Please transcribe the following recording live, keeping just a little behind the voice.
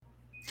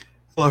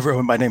Hello,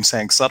 everyone. My name's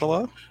Hank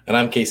Suttala, And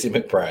I'm Casey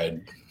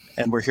McBride.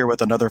 and we're here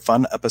with another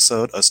fun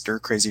episode of Stir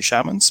Crazy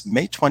Shamans,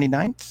 May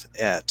 29th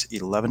at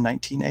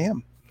 11:19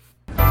 a.m.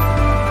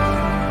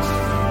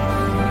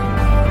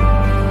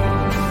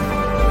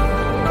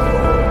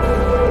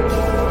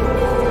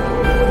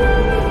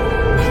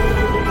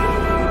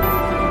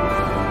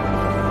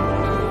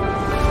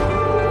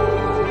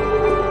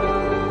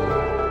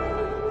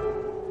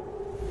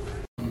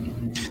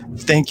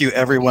 Thank you,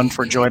 everyone,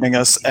 for joining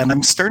us. And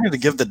I'm starting to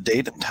give the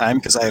date and time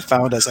because I have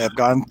found as I have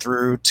gone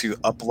through to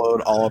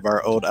upload all of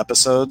our old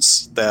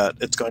episodes that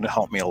it's going to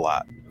help me a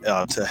lot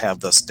to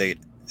have this date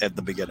at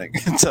the beginning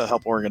to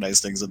help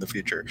organize things in the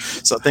future.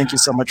 So thank you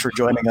so much for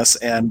joining us.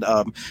 And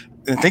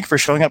thank you for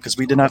showing up because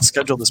we did not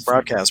schedule this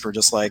broadcast. We're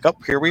just like, oh,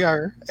 here we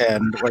are.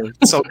 And we're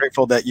so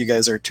grateful that you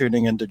guys are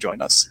tuning in to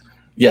join us.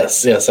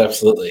 Yes,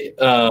 absolutely.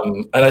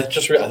 And I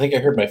think I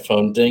heard my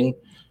phone ding,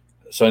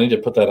 so I need to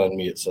put that on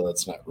mute so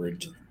that's not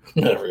rude to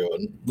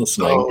everyone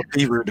listening. Oh,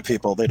 be rude to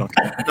people. They don't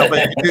care. No,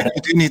 but you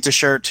do need to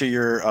share it to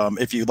your,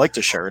 if you'd like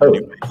to share it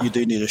anyway, you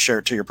do need to share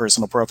it to your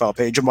personal profile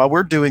page. And while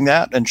we're doing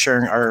that and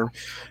sharing our,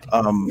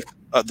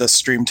 the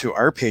stream to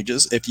our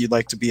pages, if you'd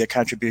like to be a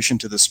contribution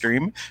to the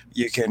stream,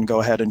 you can go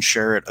ahead and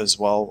share it as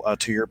well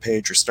to your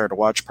page or start a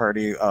watch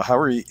party.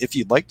 However, if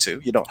you'd like to,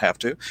 you don't have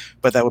to,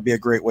 but that would be a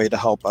great way to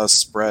help us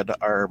spread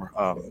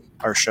our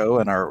show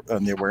and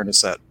the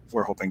awareness that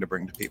we're hoping to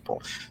bring to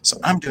people. So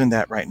I'm doing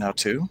that right now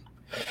too.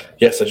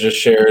 Yes, I just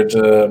shared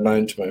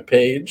mine to my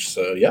page.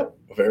 So, yep,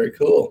 very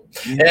cool.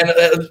 Yeah.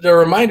 And a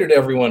reminder to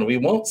everyone, we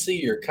won't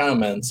see your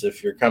comments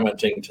if you're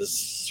commenting to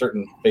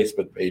certain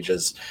Facebook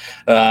pages.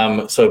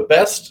 So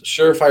best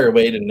surefire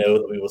way to know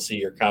that we will see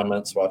your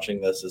comments watching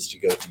this is to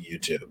go to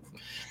YouTube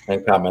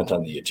and comment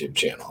on the YouTube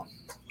channel.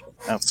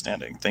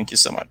 Outstanding. Thank you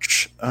so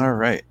much. All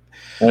right.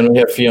 And we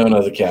have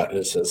Fiona the cat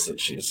who says that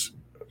she's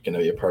going to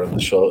be a part of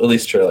the show, at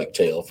least her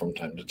tail from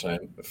time to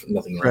time, if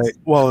nothing else. Right.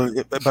 Well,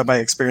 by my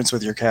experience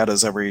with your cat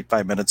is every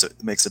 5 minutes it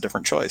makes a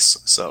different choice.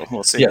 So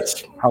we'll see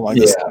how long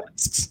this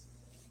lasts.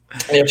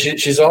 Yeah,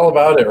 she's all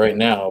about it right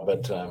now,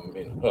 but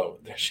oh,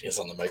 there she is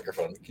on the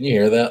microphone. Can you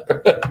hear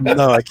that?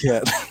 No, I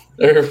can't.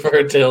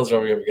 Her tail's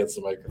rubbing up against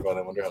the microphone.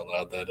 I wonder how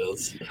loud that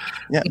is.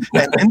 Yeah,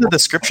 and in the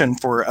description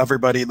for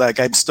everybody,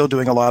 I'm still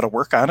doing a lot of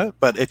work on it,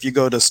 but if you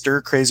go to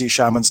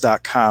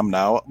stircrazyshamans.com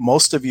now,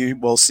 most of you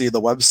will see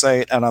the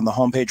website, and on the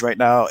homepage right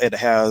now, it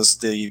has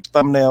the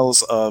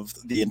thumbnails of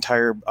the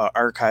entire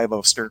archive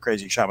of Stir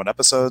Crazy Shaman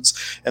episodes,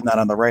 and then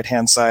on the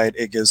right-hand side,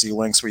 it gives you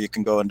links where you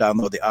can go and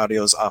download the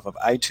audios off of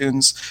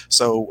iTunes.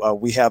 So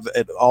we have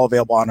it all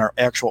available on our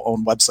actual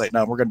own website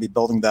now. We're going to be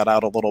building that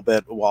out a little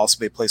bit. We'll also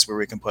be a place where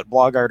we can put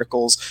blog articles.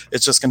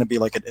 It's just going to be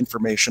like an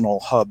informational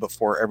hub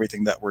for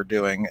everything that we're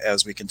doing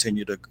as we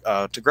continue to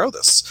grow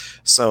this.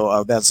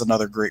 So that's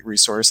another great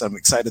resource. I'm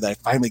excited that I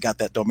finally got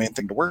that domain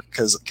thing to work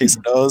because, in case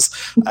it knows,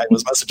 I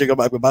was messaging him.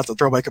 I'm about to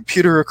throw my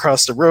computer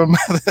across the room.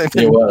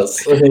 It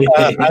was.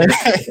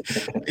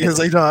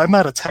 Because I'm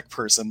not a tech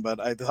person, but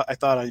I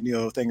thought I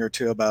knew a thing or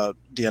two about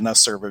DNS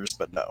servers,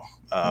 but no.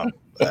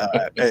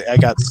 I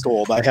got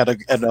schooled. I had to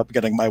end up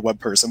getting my web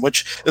person,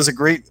 which is a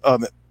great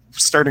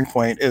starting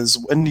point. Is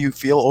when you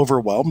feel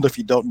overwhelmed, if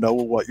you don't know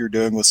what you're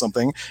doing with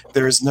something,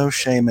 there is no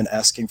shame in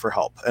asking for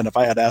help. And if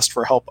I had asked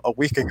for help a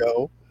week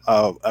ago,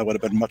 I would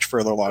have been much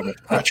further along with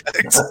the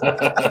project.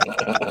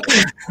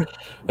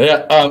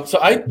 Yeah. So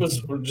I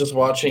was just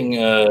watching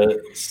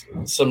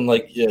some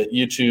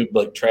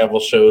YouTube travel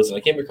shows, and I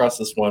came across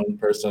this one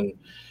person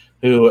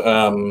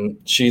who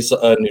she's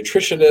a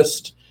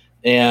nutritionist,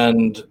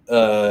 and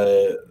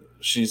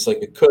she's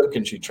like a cook,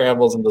 and she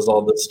travels and does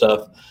all this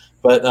stuff.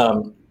 But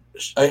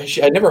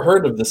I never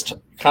heard of this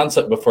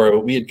concept before.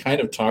 We had kind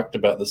of talked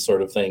about this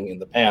sort of thing in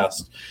the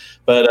past.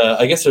 But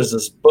I guess there's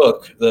this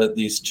book that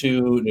these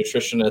two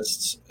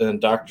nutritionists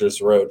and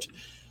doctors wrote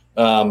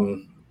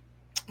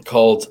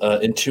called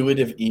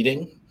Intuitive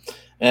Eating.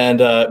 And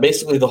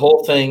basically the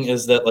whole thing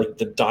is that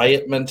the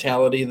diet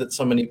mentality that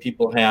so many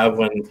people have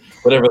when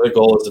whatever their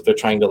goal is, if they're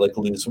trying to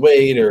lose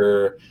weight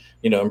or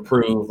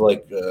improve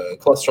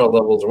cholesterol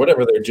levels or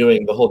whatever they're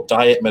doing, the whole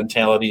diet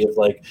mentality of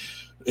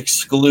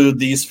exclude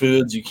these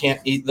foods, you can't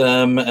eat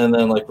them, and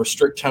then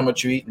restrict how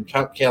much you eat and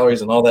count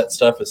calories and all that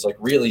stuff is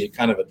really a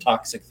kind of a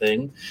toxic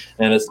thing,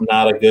 and it's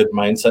not a good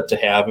mindset to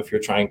have if you're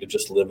trying to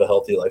just live a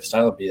healthy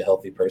lifestyle and be a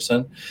healthy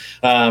person.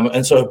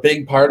 And so a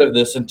big part of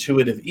this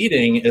intuitive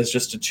eating is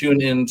just to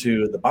tune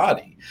into the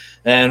body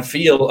and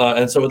feel.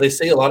 And so what they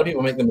say, a lot of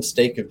people make the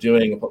mistake of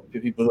doing,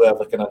 people who have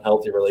an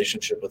unhealthy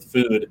relationship with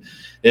food,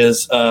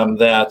 is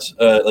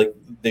that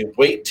they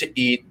wait to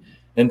eat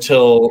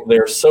until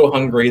they're so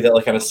hungry that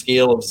on a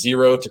scale of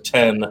 0 to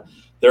 10,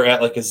 they're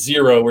at a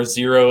 0, where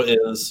 0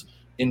 is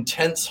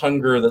intense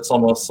hunger that's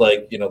almost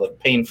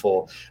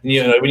painful.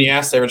 And when you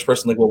ask the average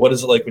person, well, what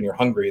is it like when you're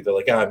hungry? They're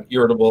like, I'm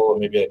irritable,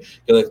 and maybe I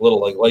get a little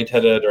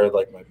lightheaded, or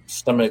my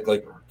stomach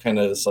kind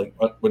of is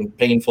when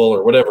painful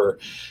or whatever.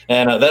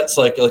 And that's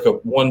a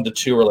 1 to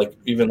 2, or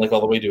even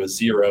all the way to a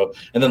 0.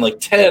 And then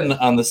 10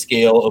 on the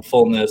scale of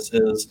fullness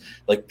is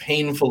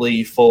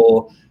painfully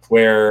full,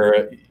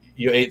 where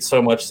you ate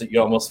so much that you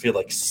almost feel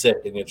like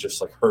sick, and it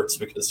just like hurts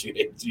because you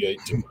ate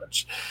too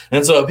much.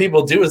 And so what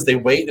people do is they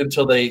wait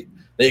until they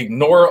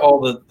ignore all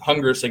the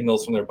hunger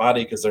signals from their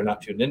body because they're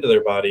not tuned into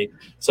their body.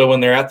 So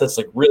when they're at this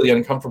like really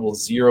uncomfortable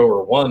 0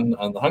 or 1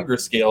 on the hunger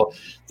scale,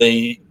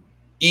 they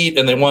eat,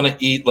 and they want to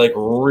eat like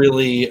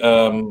really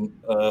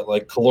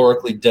like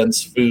calorically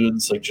dense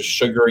foods, like just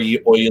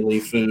sugary, oily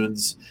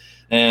foods.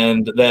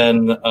 And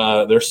then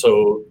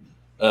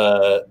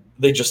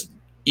they just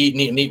eat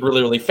and eat and eat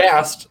really, really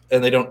fast,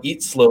 and they don't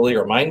eat slowly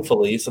or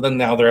mindfully. So then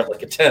now they're at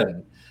like a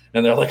 10,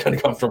 and they're like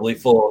uncomfortably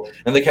full,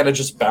 and they kind of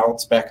just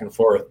bounce back and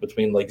forth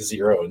between like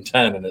 0 and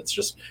 10, and it's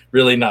just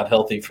really not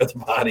healthy for the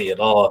body at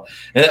all.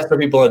 And that's where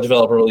people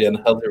develop a really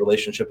unhealthy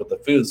relationship with the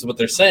food. So what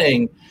they're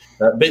saying,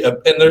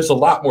 and there's a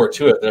lot more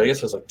to it. I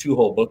guess there's like 2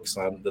 whole books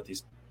on that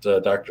these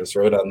doctors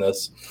wrote on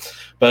this.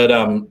 But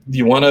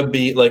you want to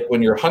be like,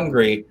 when you're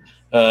hungry,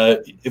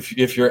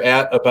 if you're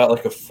at about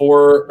like a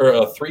 4 or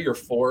a 3 or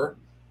 4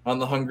 on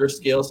the hunger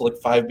scale, so like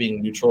 5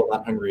 being neutral,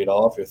 not hungry at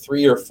all. If you're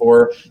 3 or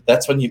 4,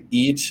 that's when you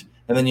eat,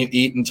 and then you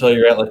eat until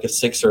you're at like a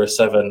 6 or a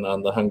 7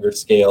 on the hunger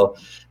scale,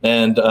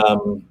 and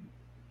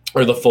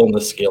or the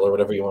fullness scale, or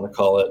whatever you want to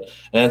call it.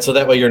 And so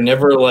that way you're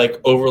never like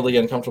overly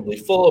uncomfortably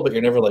full, but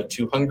you're never like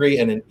too hungry.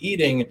 And in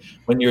eating,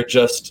 when you're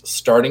just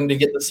starting to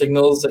get the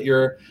signals that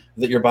your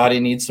body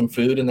needs some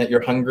food and that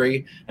you're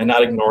hungry, and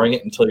not ignoring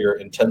it until you're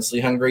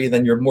intensely hungry,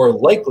 then you're more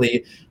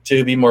likely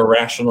to be more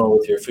rational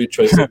with your food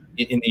choices and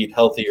eat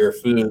healthier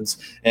foods,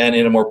 and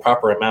in a more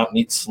proper amount, and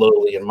eat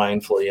slowly and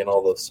mindfully, and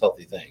all those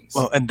healthy things.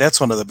 Well, and that's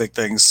one of the big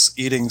things,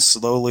 eating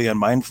slowly and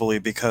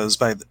mindfully, because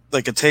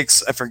it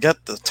takes, I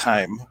forget the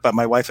time, but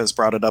my wife has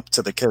brought it up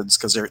to the kids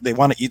because they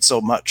want to eat so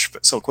much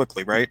so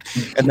quickly, right?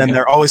 And then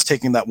they're always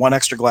taking that one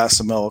extra glass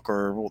of milk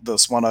or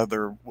this one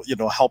other,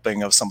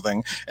 helping of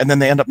something, and then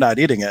they end up not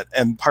eating it.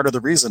 And part of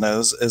the reason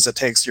is it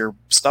takes your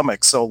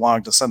stomach so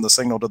long to send the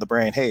signal to the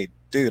brain, hey,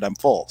 dude, I'm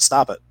full,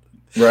 stop it.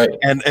 Right.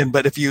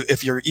 But if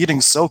you're eating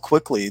so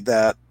quickly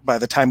that by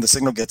the time the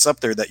signal gets up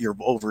there that you're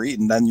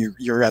overeaten, then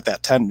you're at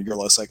that 10. You're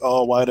less like,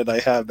 oh, why did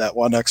I have that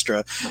one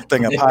extra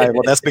thing up high?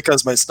 Well, that's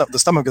because the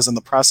stomach is in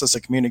the process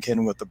of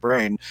communicating with the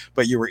brain,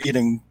 but you were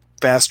eating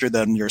faster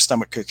than your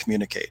stomach could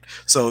communicate.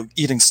 So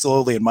eating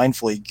slowly and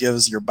mindfully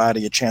gives your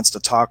body a chance to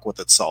talk with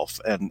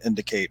itself and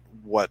indicate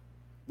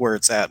where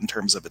it's at in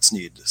terms of its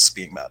needs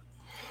being met.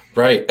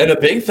 Right. And a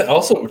big thing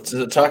also,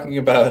 talking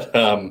about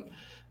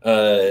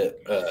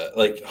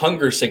like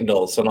hunger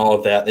signals and all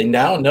of that, they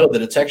now know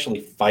that it's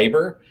actually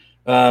fiber.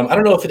 I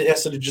don't know if it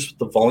has to do just with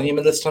the volume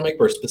in the stomach,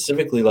 or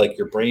specifically like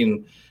your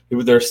brain,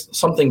 there's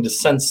something to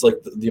sense like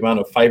the amount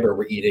of fiber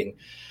we're eating.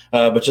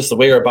 But just the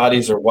way our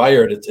bodies are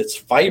wired, it's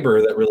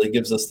fiber that really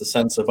gives us the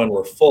sense of when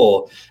we're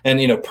full. And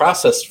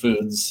processed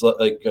foods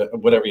like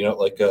whatever,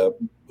 like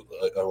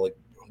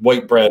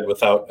white bread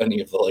without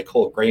any of the like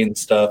whole grain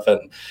stuff,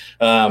 and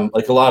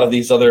like a lot of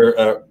these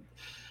other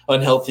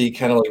unhealthy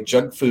kind of like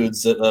junk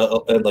foods that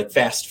and like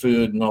fast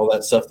food and all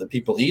that stuff that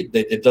people eat,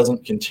 it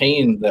doesn't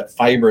contain that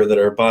fiber that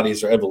our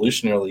bodies are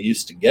evolutionarily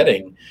used to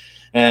getting.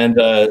 And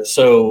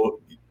so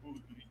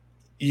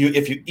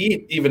if you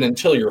eat even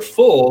until you're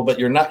full, but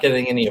you're not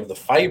getting any of the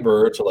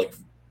fiber to like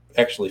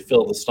actually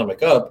fill the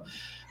stomach up,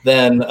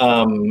 then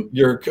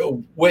you're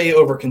way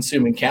over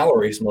consuming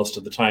calories most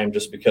of the time,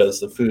 just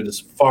because the food is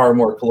far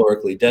more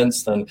calorically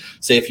dense than,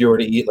 say, if you were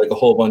to eat like a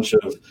whole bunch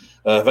of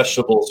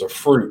vegetables or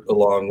fruit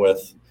along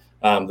with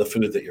the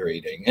food that you're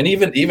eating. And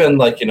even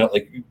like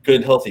like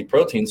good healthy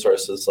protein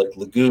sources like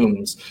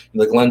legumes,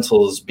 like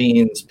lentils,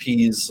 beans,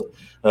 peas,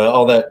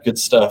 all that good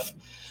stuff.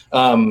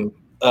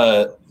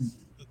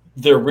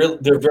 They're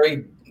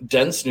very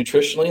dense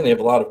nutritionally, and they have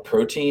a lot of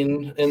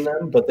protein in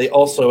them, but they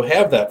also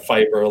have that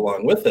fiber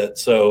along with it.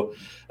 So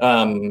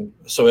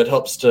it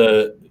helps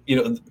to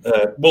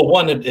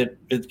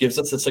it gives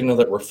us a signal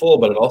that we're full,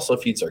 but it also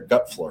feeds our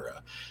gut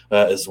flora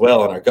as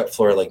well, and our gut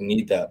flora like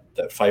need that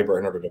fiber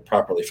in order to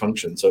properly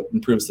function. So it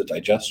improves the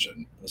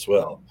digestion as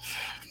well.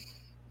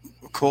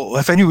 Cool.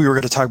 If I knew we were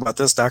going to talk about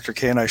this, Dr.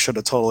 K and I should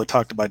have totally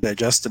talked about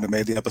digestion and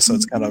made the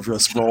episodes kind of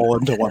just roll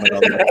into one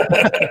another.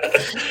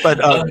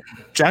 But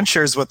John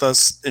shares with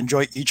us,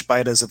 enjoy each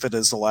bite as if it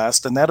is the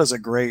last. And that is a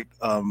great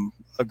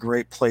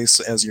place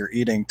as you're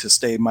eating to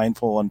stay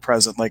mindful and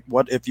present. Like,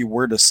 what if you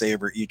were to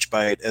savor each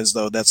bite as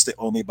though that's the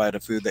only bite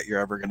of food that you're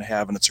ever going to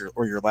have, and it's your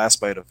last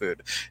bite of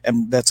food?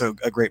 And that's a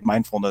great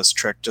mindfulness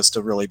trick, just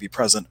to really be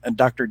present. And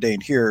Dr.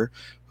 Dain Heer,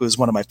 who is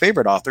one of my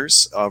favorite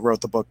authors,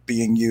 wrote the book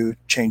Being You,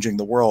 Changing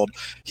the World.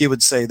 He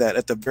would say that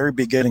at the very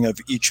beginning of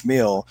each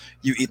meal,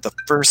 you eat the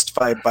first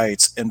 5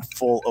 bites in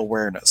full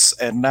awareness,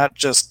 and not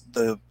just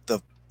the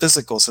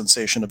physical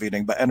sensation of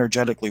eating, but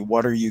energetically,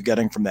 what are you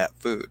getting from that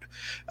food,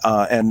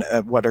 and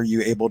what are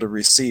you able to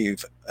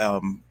receive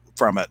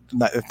from it,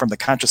 from the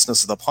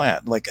consciousness of the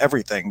plant, like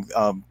everything,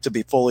 to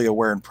be fully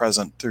aware and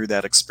present through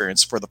that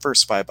experience for the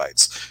first 5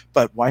 bites.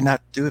 But why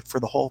not do it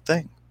for the whole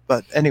thing?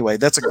 But anyway,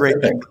 that's a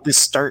great thing.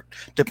 Just start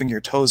dipping your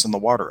toes in the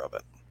water of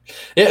it.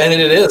 Yeah, and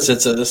it is.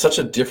 It's such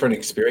a different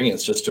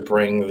experience just to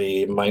bring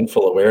the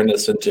mindful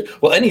awareness into,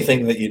 well,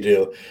 anything that you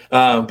do,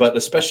 but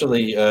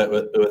especially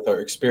with our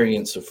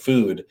experience of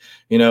food,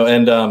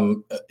 and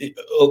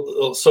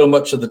so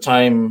much of the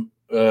time.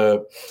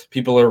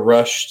 People are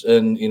rushed,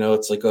 and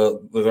it's like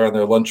they're on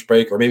their lunch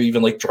break, or maybe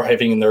even like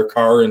driving in their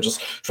car and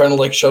just trying to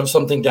like shove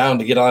something down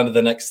to get on to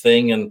the next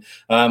thing. And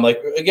like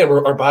again,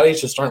 our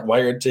bodies just aren't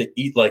wired to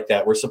eat like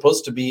that. We're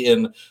supposed to be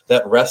in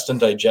that rest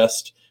and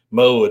digest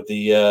mode,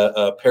 the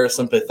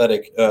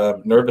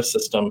parasympathetic nervous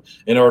system,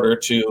 in order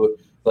to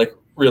like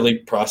really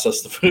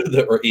process the food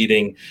that we're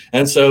eating.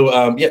 And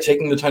so,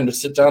 taking the time to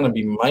sit down and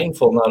be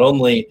mindful not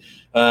only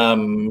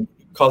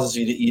causes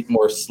you to eat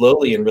more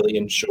slowly and really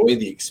enjoy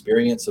the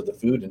experience of the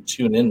food and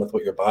tune in with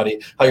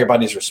how your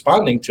body's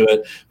responding to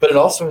it, but it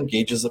also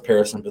engages the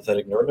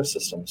parasympathetic nervous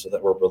system so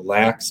that we're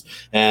relaxed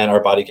and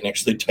our body can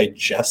actually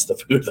digest the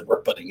food that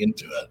we're putting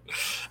into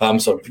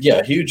it. So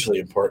yeah, hugely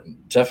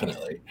important,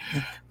 definitely.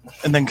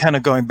 And then kind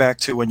of going back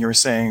to when you were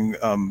saying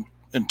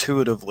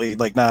intuitively,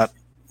 like not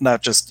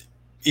just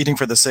eating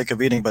for the sake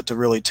of eating, but to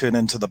really tune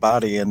into the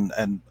body. And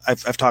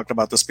I've talked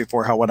about this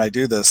before, how when I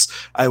do this,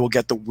 I will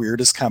get the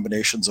weirdest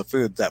combinations of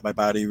food that my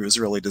body was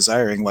really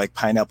desiring, like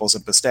pineapples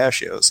and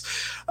pistachios.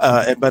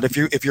 But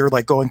if you're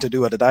like going to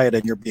do a diet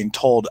and you're being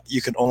told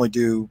you can only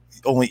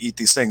eat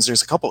these things,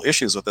 there's a couple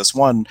issues with this.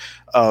 One,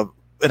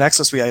 in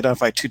Access, we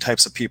identify two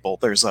types of people.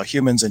 There's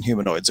humans and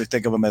humanoids. We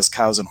think of them as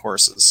cows and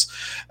horses.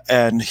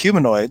 And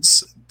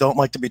humanoids don't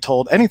like to be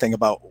told anything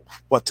about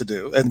what to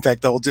do. In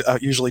fact, they'll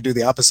usually do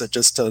the opposite,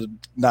 just to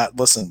not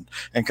listen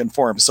and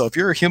conform. So if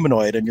you're a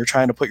humanoid and you're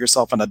trying to put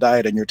yourself on a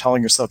diet and you're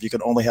telling yourself you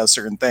can only have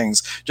certain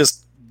things,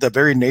 just the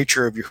very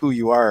nature of who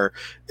you are,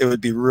 it would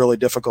be really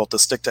difficult to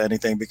stick to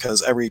anything,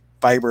 because every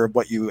fiber of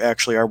what you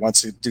actually are wants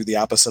to do the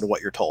opposite of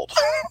what you're told.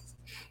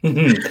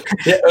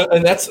 Yeah,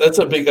 and that's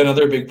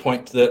another big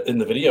point that in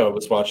the video I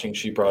was watching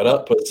she brought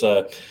up was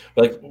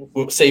like,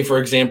 say for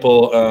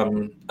example,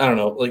 I don't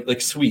know,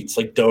 like sweets,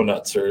 like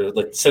donuts or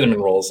like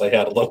cinnamon rolls I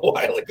had a little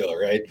while ago,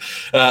 right?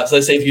 So I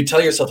say, if you tell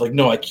yourself like,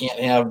 no, I can't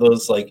have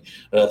those like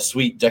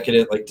sweet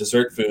decadent like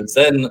dessert foods,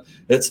 then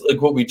it's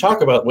like what we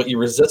talk about, what you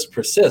resist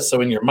persists.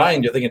 So in your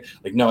mind you're thinking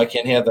like, no, I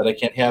can't have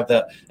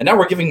that, and now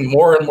we're giving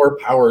more and more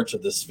power to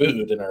this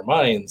food in our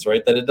minds,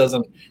 right, that it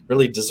doesn't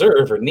really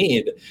deserve or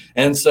need.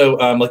 And so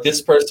like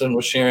this person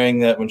was sharing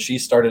that when she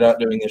started out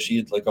doing this, she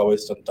had like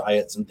always done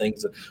diets and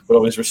things that would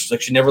always like,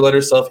 she never let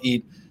herself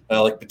eat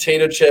like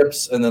potato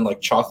chips, and then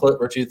like chocolate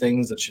were two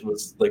things that she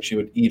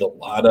would eat a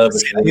lot of.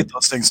 See, I eat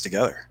those things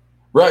together.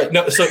 Right.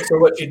 No. So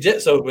what she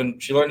did. So when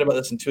she learned about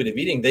this intuitive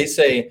eating, they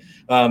say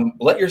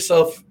let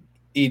yourself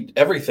eat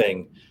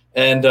everything,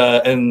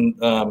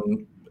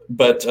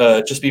 but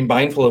just be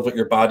mindful of what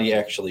your body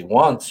actually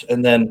wants.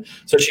 And then,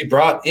 so she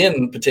brought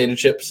in potato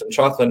chips and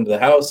chocolate into the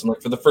house. And like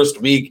for the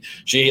first week,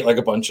 she ate like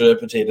a bunch of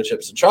potato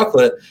chips and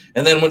chocolate.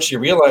 And then when she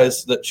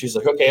realized that, she's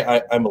like, okay,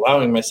 I'm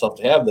allowing myself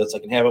to have this, I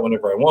can have it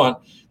whenever I want.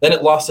 Then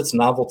it lost its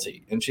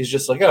novelty. And she's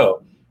just like,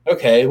 oh,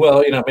 okay,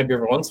 well, maybe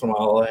every once in a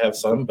while I'll have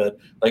some, but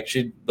like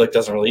she like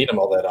doesn't really eat them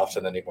all that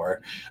often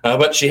anymore.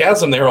 But she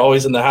has them there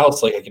always in the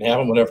house. Like I can have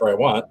them whenever I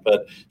want,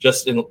 but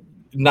just in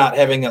not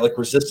having that like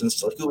resistance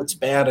to like, oh, it's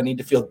bad, I need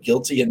to feel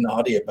guilty and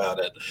naughty about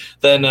it.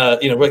 Then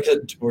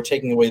we're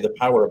taking away the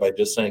power by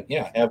just saying,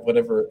 yeah, have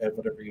whatever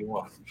you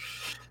want.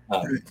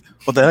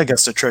 Well, then I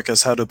guess the trick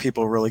is, how do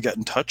people really get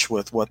in touch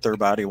with what their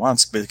body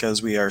wants?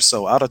 Because we are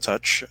so out of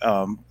touch.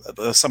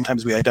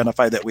 Sometimes we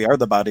identify that we are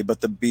the body,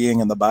 but the being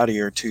and the body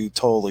are two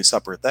totally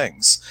separate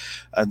things.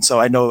 And so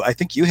I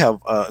think you have,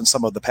 in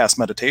some of the past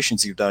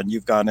meditations you've done,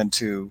 you've gone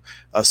into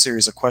a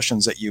series of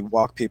questions that you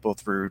walk people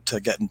through to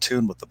get in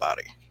tune with the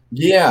body.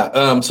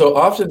 Yeah. So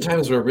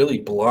oftentimes we're really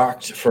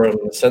blocked from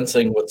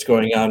sensing what's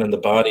going on in the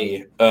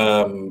body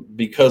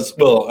because,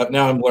 well,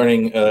 now I'm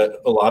learning a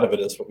lot of it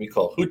is what we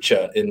call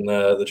hucha in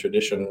the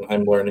tradition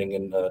I'm learning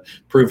in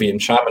Peruvian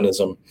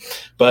shamanism.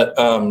 But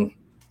so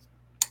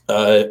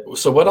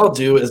what I'll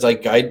do is I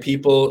guide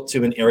people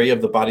to an area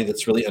of the body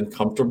that's really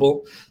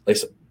uncomfortable. Like,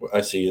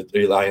 I see you, are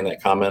you lying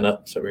that comment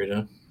up? Is that what you're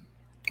doing?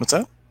 What's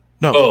that?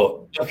 No.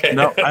 Oh, okay.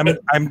 No,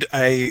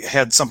 I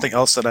had something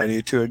else that I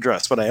need to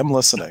address, but I am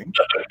listening.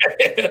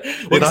 Okay.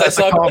 Well, I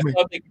saw a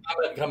big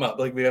comment come up.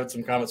 Like we had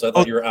some comments, so I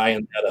thought you were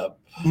eyeing that up.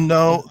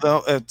 No,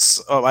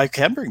 it's. Oh, I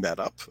can bring that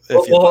up.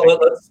 Well,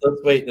 let's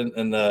wait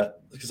and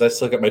because I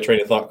still got my train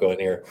of thought going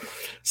here.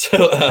 So,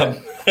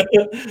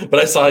 but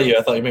I saw you.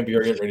 I thought maybe you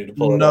were getting ready to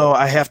pull it. No,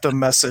 I have to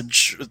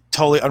message,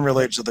 totally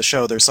unrelated to the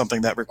show. There's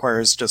something that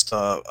requires just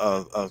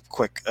a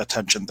quick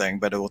attention thing,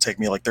 but it will take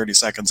me like 30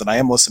 seconds, and I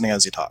am listening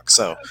as you talk.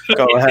 So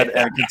go ahead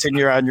and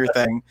continue on your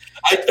thing.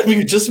 I mean,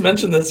 you just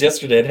mentioned this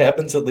yesterday. It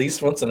happens at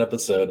least once an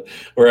episode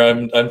where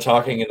I'm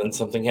talking and then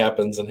something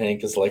happens and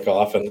Hank is like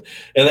off, and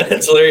then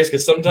it's hilarious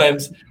because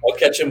sometimes I'll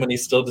catch him when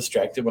he's still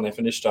distracted when I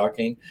finish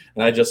talking,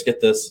 and I just get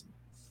this.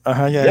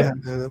 Yeah.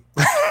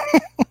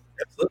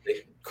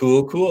 Absolutely.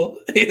 Cool.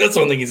 That's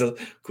one thing he says.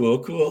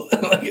 Cool.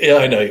 Like, yeah,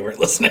 I know you weren't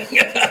listening,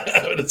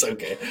 but it's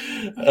okay.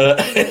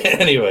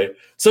 Anyway,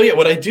 so yeah,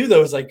 what I do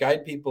though is I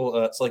guide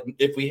people. So like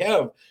if we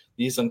have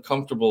these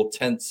uncomfortable,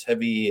 tense,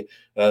 heavy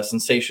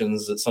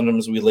sensations that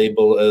sometimes we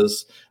label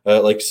as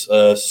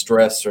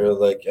stress or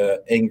like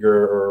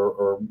anger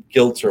or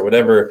guilt or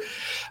whatever,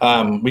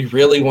 we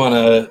really want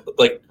to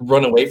like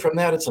run away from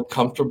that. It's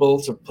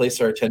uncomfortable to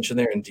place our attention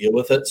there and deal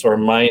with it. So our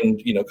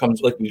mind,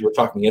 comes, like we were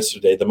talking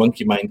yesterday, the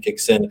monkey mind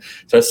kicks in,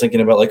 starts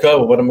thinking about like,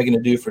 oh, what am I going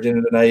to do for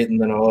dinner tonight?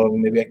 And then, oh,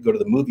 maybe I can go to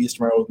the movies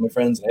tomorrow with my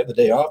friends and I have the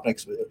day off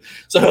next week.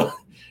 So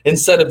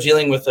instead of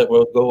dealing with it,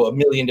 we'll go a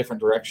million different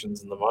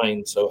directions in the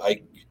mind. So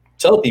I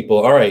tell people,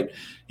 all right,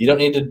 you don't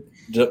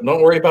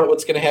worry about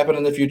what's going to happen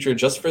in the future.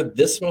 Just for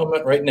this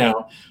moment right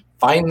now,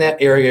 find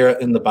that area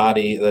in the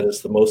body that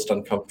is the most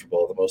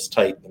uncomfortable, the most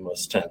tight, the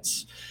most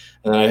tense.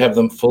 And I have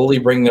them fully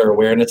bring their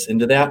awareness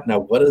into that. Now,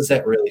 what does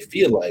that really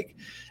feel like?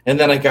 And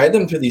then I guide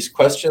them through these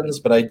questions,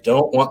 but I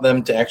don't want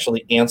them to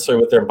actually answer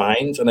with their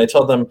minds. And I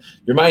tell them,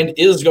 your mind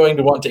is going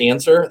to want to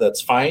answer.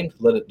 That's fine.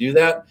 Let it do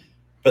that.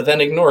 But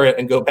then ignore it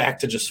and go back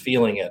to just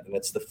feeling it. And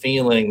it's the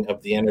feeling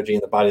of the energy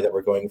in the body that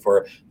we're going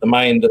for. The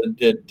mind,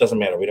 it doesn't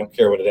matter. We don't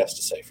care what it has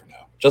to say for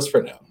now, just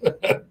for now.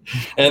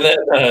 And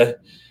then,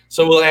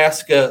 so we'll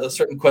ask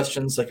certain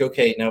questions like,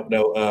 okay, now,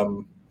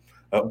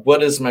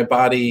 what is my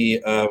body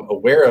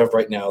aware of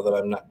right now that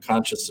I'm not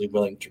consciously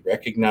willing to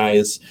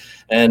recognize?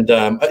 And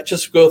I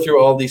just go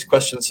through all these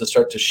questions to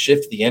start to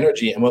shift the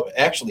energy. And what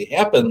actually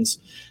happens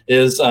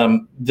is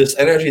this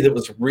energy that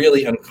was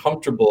really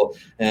uncomfortable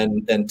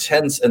and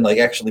tense and like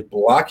actually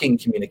blocking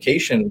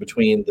communication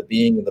between the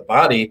being and the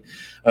body,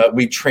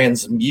 we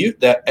transmute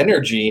that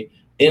energy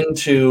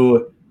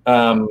into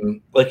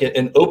like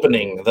an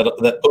opening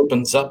that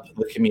opens up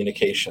the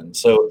communication.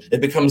 So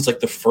it becomes like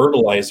the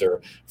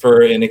fertilizer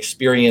for an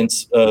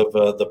experience of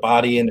the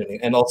body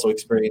and also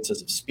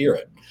experiences of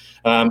spirit.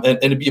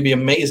 And you'd be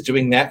amazed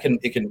doing that.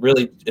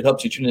 It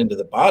helps you tune into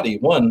the body,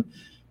 one,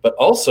 but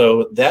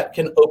also that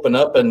can open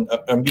up and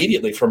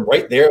immediately from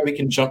right there, we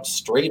can jump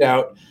straight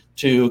out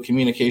to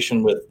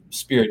communication with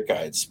spirit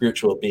guides,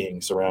 spiritual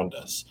beings around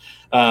us.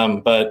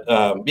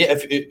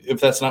 If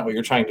that's not what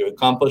you're trying to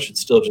accomplish,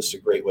 it's still just a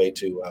great way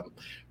to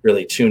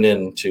really tune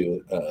in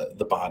to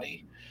the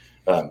body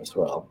as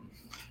well.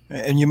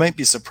 And you might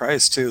be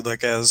surprised too,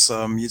 like as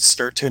you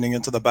start tuning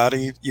into the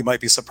body, you might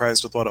be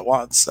surprised with what it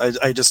wants.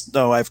 I just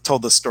know I've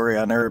told this story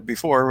on air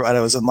before when I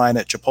was in line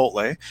at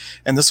Chipotle.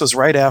 And this was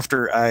right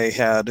after I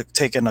had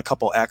taken a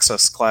couple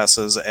access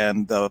classes.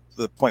 And the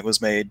point was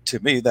made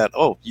to me that,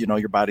 oh,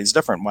 your body's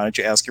different. Why don't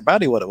you ask your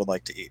body what it would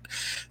like to eat?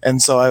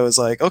 And so I was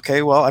like,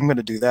 okay, well, I'm going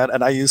to do that.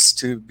 And I used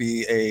to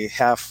be a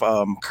half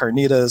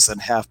carnitas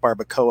and half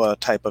barbacoa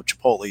type of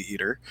Chipotle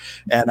eater.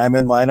 And I'm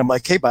in line. I'm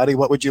like, hey, body,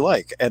 what would you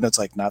like? And it's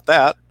like, not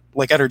that.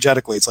 Like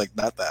energetically, it's like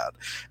not that.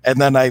 And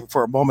then I,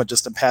 for a moment,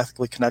 just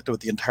empathically connected with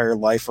the entire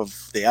life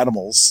of the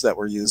animals that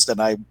were used, and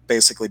I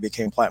basically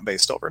became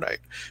plant-based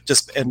overnight.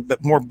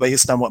 But more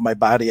based on what my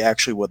body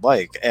actually would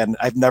like. And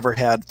I've never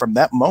had from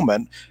that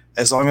moment,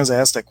 as long as I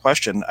asked that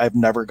question, I've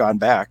never gone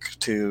back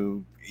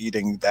to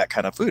eating that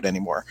kind of food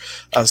anymore.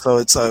 So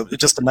it's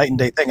just a night and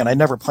day thing, and I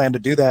never planned to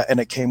do that, and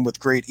it came with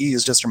great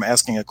ease just from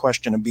asking a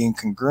question and being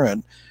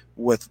congruent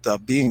with the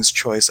being's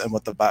choice and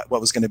what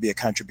was going to be a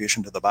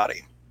contribution to the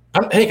body.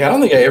 Hank, I don't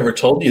think I ever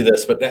told you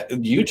this, but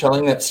you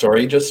telling that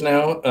story just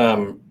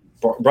now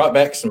brought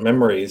back some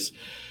memories.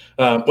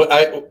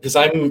 Because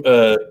I'm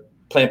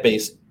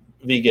plant-based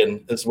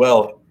vegan as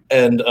well,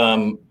 and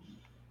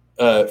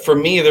for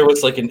me, there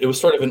was it was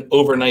sort of an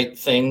overnight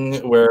thing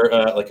where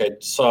I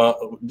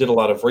did a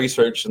lot of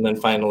research and then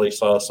finally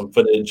saw some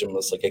footage and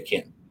was like, I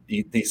can't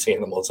eat these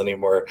animals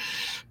anymore.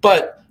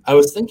 But I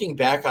was thinking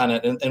back on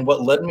it, and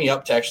what led me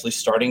up to actually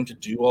starting to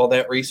do all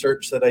that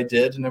research that I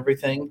did and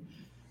everything.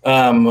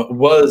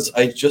 Was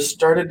I just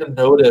started to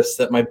notice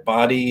that my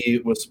body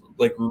was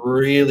like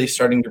really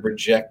starting to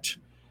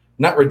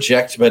not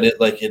reject, but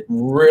it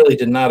really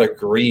did not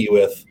agree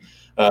with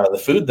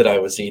the food that I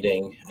was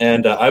eating.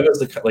 And I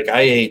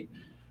ate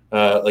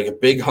like a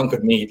big hunk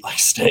of meat, like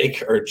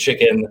steak or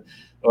chicken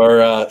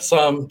or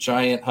some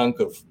giant hunk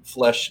of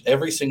flesh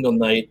every single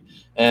night.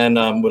 And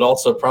would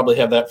also probably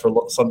have that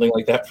for something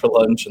like that for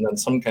lunch, and then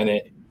some kind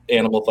of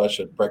animal flesh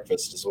at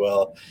breakfast as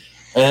well.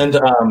 And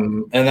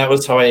that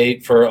was how I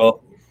ate for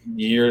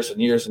years and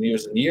years and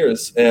years and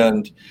years.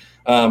 And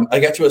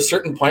I got to a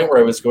certain point where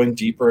I was going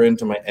deeper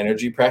into my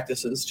energy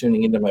practices,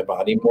 tuning into my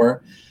body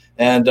more.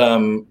 And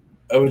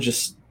I was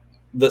just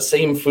the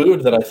same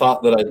food that I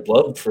thought that I'd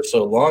loved for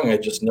so long. I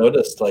just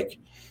noticed I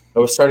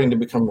was starting to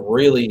become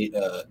really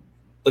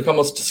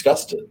almost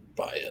disgusted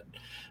by it.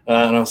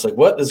 And I was like,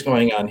 what is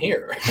going on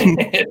here?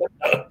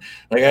 I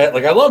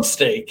love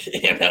steak.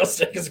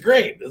 Steak is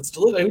great. It's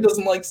delicious. Who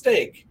doesn't like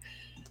steak?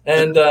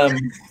 And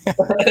then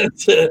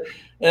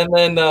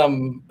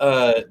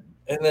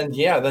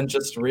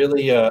just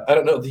really, I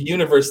don't know, the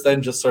universe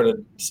then just sort of,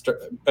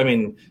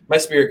 my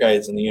spirit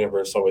guides in the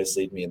universe always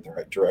lead me in the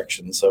right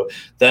direction. So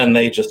then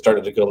they just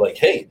started to go like,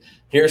 hey,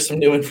 here's some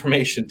new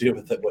information, do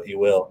with it what you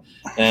will.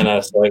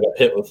 And so I got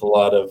hit with a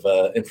lot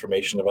of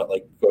information about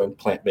going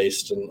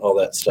plant-based and all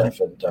that stuff.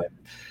 And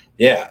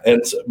Yeah,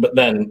 and so, but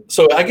then,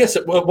 so I guess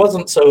it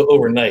wasn't so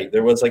overnight.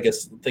 There was, I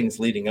guess, things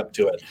leading up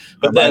to it,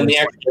 but then the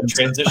actual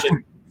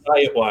transition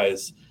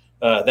diet-wise,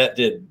 that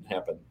did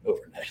happen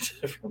overnight.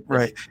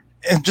 Right.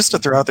 And just to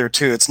throw out there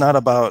too, it's not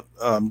about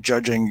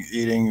judging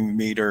eating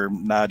meat or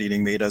not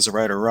eating meat as a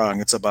right or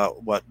wrong. It's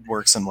about what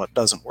works and what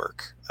doesn't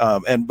work.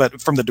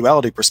 But from the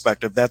duality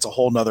perspective, that's a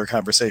whole nother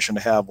conversation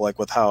to have, like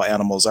with how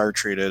animals are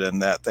treated and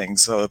that thing.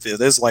 So if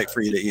it is light for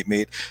you to eat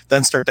meat,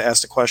 then start to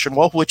ask the question,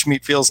 well, which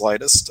meat feels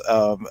lightest?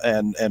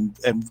 And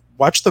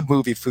watch the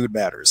movie Food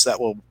Matters. That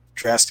will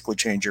drastically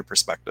change your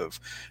perspective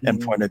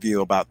and point of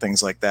view about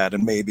things like that.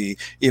 And maybe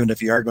even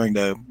if you are going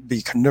to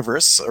be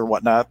carnivorous or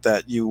whatnot,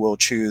 that you will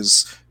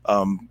choose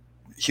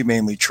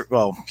humanely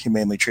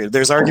treated.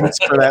 There's arguments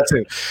for that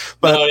too.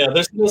 But no, yeah,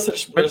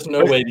 there's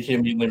no way to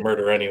humanely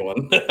murder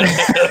anyone.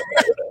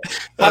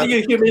 How do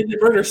you humanely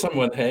murder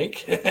someone,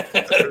 Hank?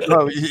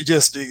 No, you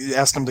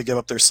ask them to give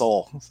up their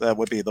soul. That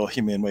would be the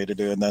humane way to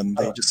do it, and then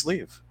they just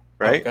leave.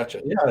 Right? Oh,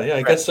 gotcha. Yeah,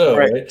 I guess so.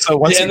 Right. So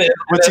once you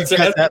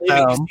cut that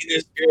down, you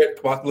see their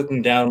spirit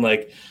looking down,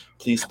 like,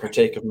 please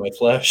partake of my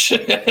flesh,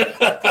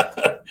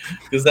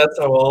 because that's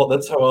how all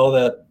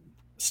that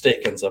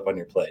steak ends up on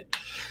your plate.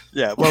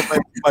 Yeah, well,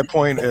 my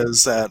point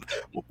is that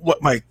what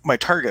my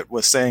target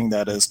was saying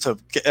that is to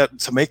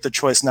make the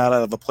choice not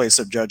out of a place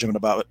of judgment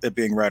about it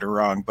being right or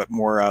wrong, but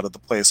more out of the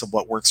place of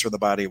what works for the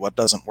body, what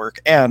doesn't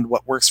work, and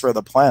what works for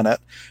the planet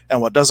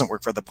and what doesn't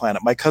work for the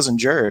planet. My cousin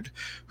Jared,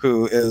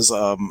 who is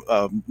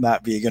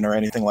not vegan or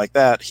anything like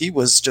that, he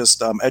was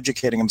just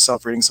educating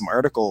himself, reading some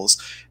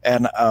articles,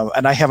 and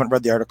I haven't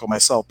read the article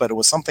myself, but it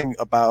was something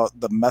about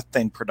the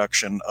methane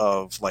production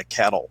of like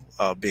cattle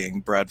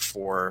being bred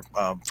for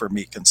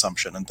meat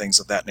consumption and things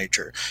of that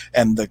nature.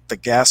 And the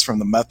gas from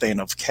the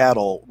methane of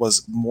cattle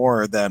was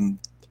more than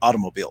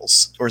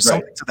automobiles or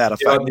something to that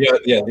effect.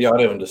 The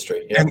auto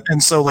industry. Yeah.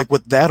 And so like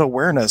with that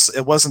awareness,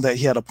 it wasn't that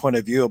he had a point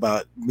of view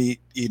about meat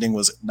eating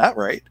was not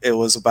right. It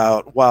was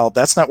about, well,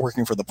 that's not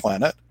working for the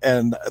planet.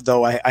 And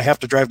though I have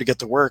to drive to get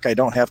to work, I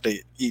don't have to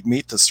eat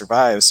meat to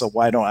survive. So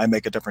why don't I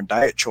make a different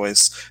diet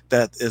choice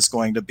that is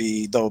going to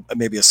be, though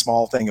maybe a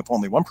small thing if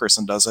only one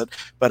person does it,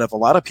 but if a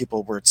lot of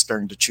people were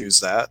starting to choose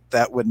that,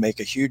 that would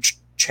make a huge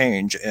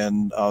change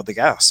in the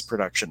gas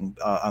production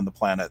on the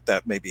planet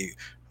that may be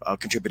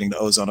contributing to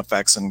ozone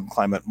effects and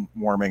climate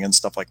warming and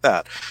stuff like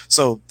that.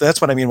 So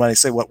that's what I mean when I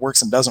say what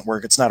works and doesn't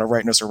work. It's not a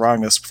rightness or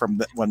wrongness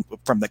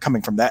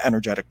coming from that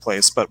energetic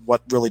place, but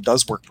what really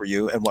does work for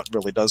you and what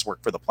really does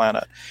work for the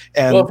planet.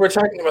 And well, if we're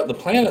talking about the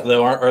planet,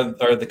 though,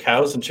 are the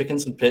cows and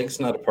chickens and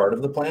pigs not a part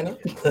of the planet?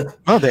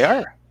 Oh, they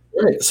are.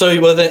 Right. So,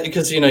 well, then,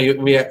 because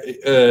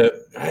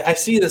I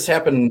see this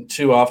happen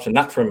too often,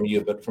 not from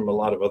you, but from a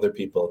lot of other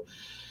people,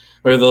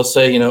 where they'll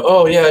say,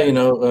 oh yeah,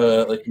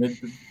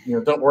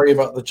 don't worry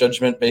about the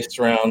judgment based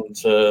around,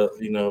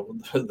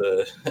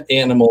 the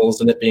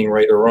animals and it being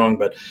right or wrong,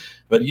 but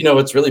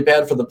it's really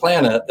bad for the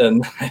planet.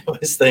 And I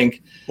always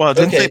think, well, I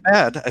didn't say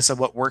bad. I said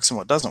what works and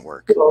what doesn't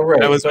work. Oh,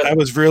 right. I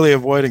was really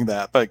avoiding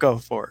that, but go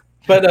for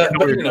it. But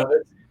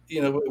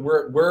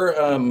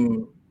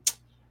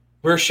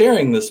we're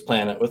sharing this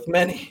planet with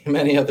many,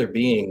 many other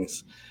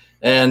beings,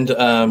 and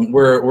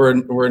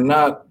we're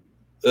not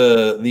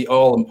the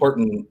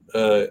all-important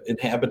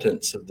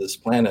inhabitants of this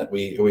planet.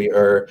 We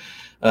are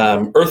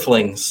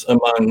earthlings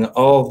among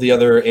all the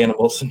other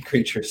animals and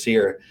creatures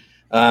here.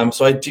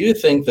 So I do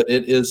think that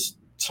it is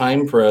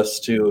time for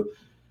us to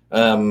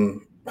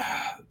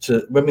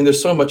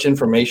there's so much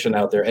information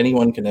out there.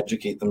 Anyone can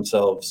educate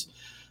themselves.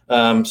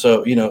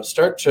 So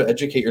start to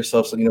educate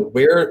yourself. So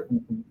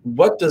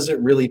what does it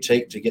really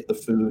take to get the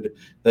food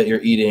that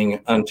you're eating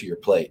onto your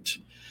plate?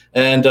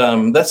 And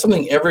that's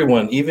something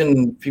everyone,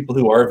 even people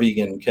who are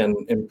vegan, can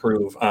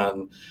improve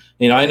on.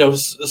 I know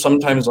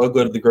sometimes I'll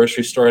go to the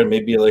grocery store and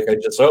maybe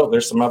there's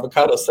some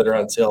avocados that are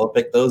on sale. I'll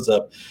pick those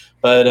up.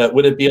 But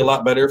would it be a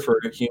lot better for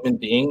human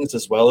beings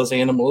as well as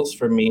animals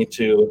for me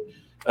to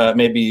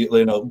maybe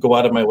go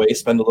out of my way,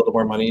 spend a little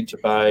more money to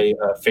buy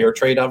fair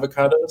trade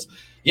avocados?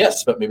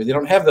 Yes, but maybe they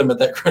don't have them at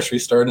that grocery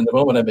store. And in the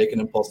moment, I make an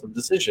impulsive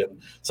decision.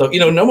 So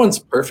no one's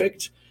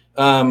perfect.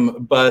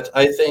 But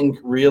I think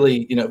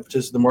really,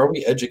 just the more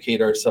we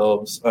educate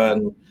ourselves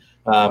on,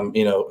 and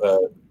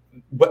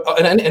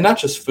not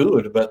just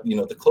food, but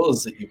the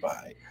clothes that you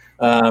buy,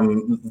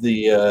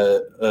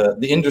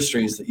 the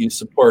industries that you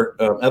support,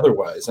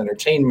 otherwise,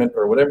 entertainment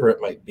or whatever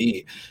it might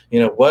be,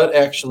 what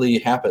actually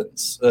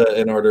happens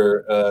in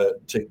order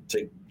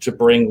to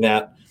bring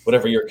that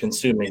whatever you're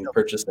consuming,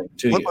 purchasing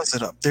to you. What was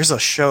it up? There's a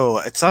show.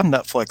 It's on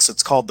Netflix.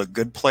 It's called The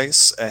Good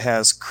Place. It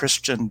has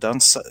Christian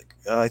Dunst,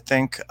 I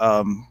think.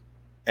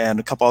 and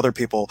a couple other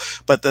people.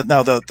 But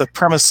now the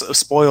premise,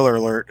 spoiler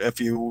alert, if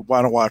you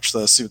want to watch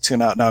this, you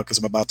tune out now because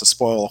I'm about to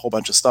spoil a whole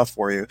bunch of stuff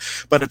for you.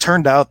 But it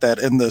turned out that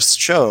in this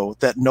show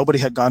that nobody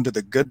had gone to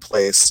the good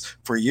place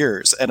for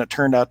years, and it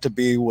turned out to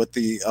be with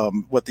the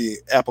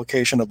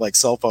application of like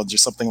cell phones or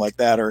something like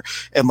that, or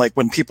and like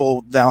when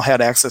people now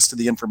had access to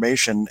the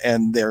information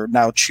and they're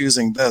now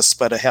choosing this,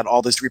 but it had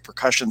all these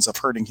repercussions of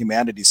hurting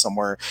humanity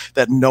somewhere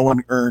that no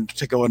one earned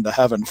to go into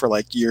heaven for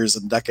like years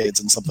and decades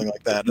and something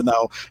like that. And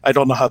now I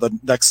don't know how the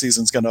next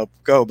season's going to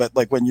go, but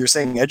like when you're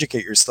saying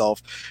educate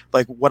yourself,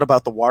 like what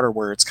about the water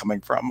where it's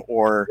coming from?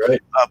 Or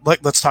Right.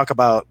 let's talk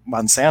about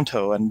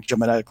Monsanto and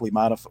genetically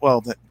modified.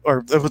 Well,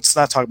 or let's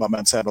not talk about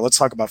Monsanto. Let's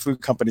talk about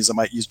food companies that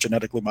might use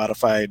genetically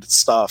modified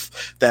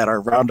stuff that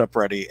are Roundup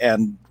ready.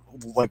 And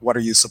like, what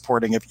are you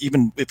supporting?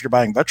 Even if you're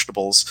buying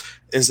vegetables,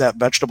 is that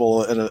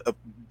vegetable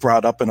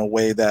brought up in a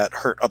way that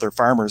hurt other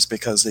farmers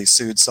because they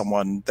sued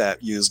someone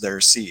that used their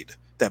seed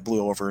that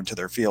blew over into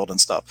their field and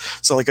stuff?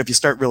 So like if you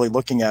start really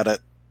looking at it,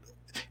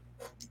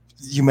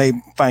 you may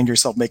find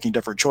yourself making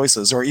different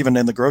choices. Or even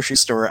in the grocery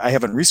store, I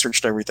haven't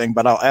researched everything,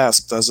 but I'll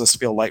ask, does this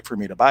feel light for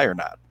me to buy or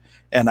not?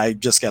 And I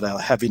just get a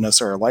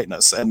heaviness or a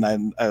lightness. And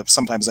then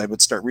sometimes I would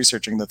start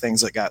researching the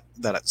things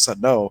that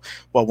said no.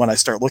 Well, when I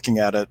start looking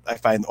at it, I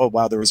find, oh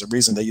wow, there was a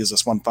reason they use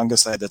this one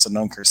fungicide that's a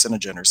known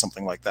carcinogen or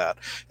something like that.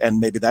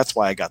 And maybe that's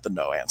why I got the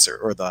no answer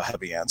or the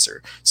heavy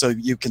answer. So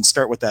you can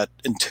start with that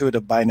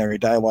intuitive binary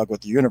dialogue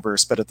with the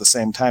universe, but at the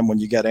same time, when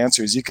you get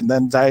answers, you can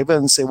then dive in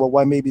and say, well,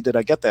 why maybe did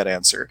I get that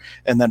answer?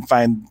 And then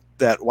find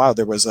that, wow,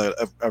 there was a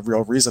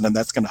real reason, and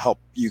that's going to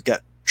help you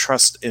get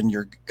trust in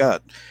your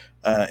gut.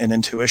 And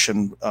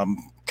intuition,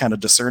 kind of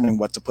discerning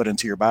what to put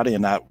into your body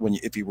and not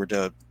if you were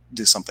to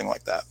do something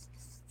like that.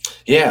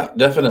 Yeah,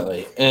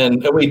 definitely.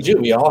 And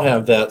we all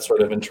have that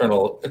sort of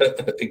internal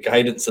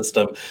guidance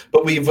system.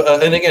 But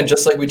and again,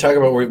 just like we talk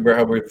about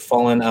how we've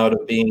fallen out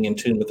of being in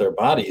tune with our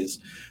bodies,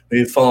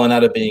 we've fallen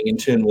out of being in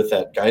tune with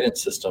that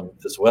guidance system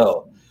as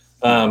well.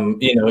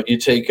 You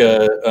take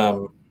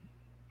I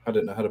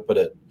don't know how to put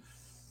it.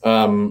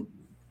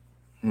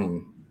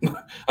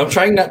 I'm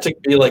trying not to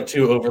be like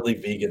too overly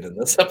vegan in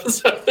this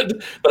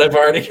episode, but I've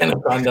already kind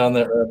of gone down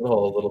that rabbit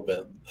hole a little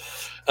bit.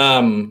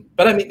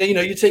 But I mean,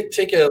 you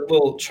take a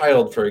little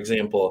child, for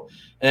example,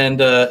 and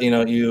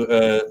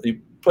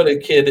you put a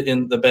kid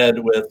in the bed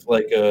with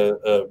like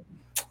a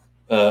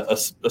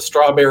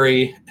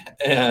strawberry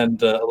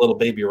and a little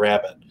baby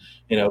rabbit.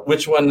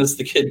 Which one is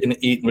the kid going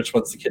to eat and which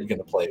one's the kid going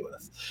to play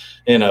with?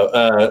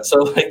 So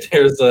like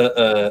there's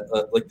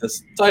like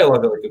this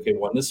dialogue of like, okay,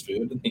 one is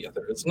food and the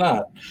other is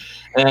not.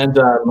 And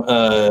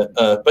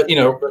but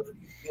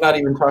not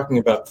even talking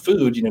about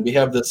food, we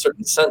have this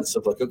certain sense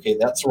of like, okay,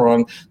 that's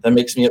wrong, that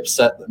makes me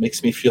upset, that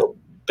makes me feel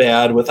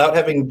bad, without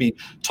having to be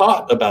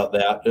taught about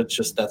that. It's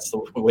just that's the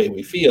way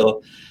we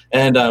feel.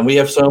 And we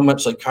have so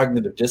much like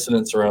cognitive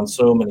dissonance around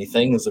so many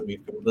things that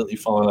we've completely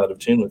fallen out of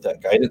tune with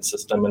that guidance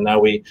system. And now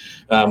we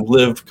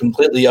live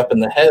completely up in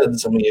the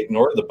heads and we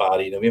ignore the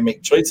body. We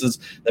make choices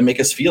that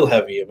make us feel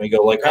heavy. And we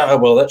go like,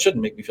 well, that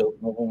shouldn't make me feel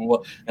blah, blah, blah.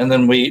 And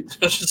then we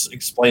just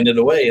explain it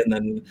away. And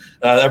then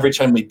every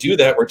time we do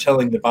that, we're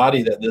telling the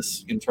body that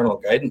this internal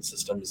guidance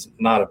system is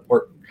not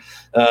important.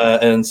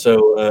 And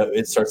so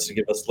it starts to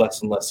give us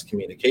less and less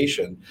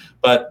communication.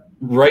 But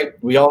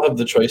we all have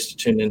the choice to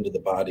tune into the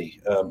body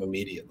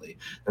immediately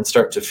and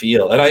start to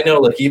feel. And I know,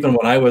 like, even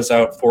when I was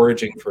out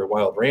foraging for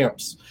wild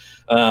ramps,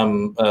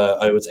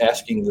 I was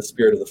asking the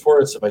spirit of the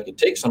forest if I could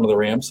take some of the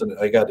ramps, and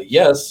I got a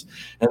yes.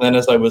 And then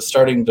as I was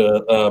starting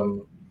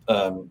to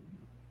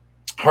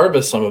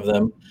harvest some of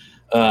them,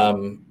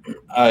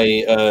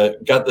 I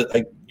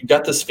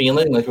got this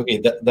feeling like,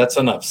 okay, that's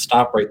enough.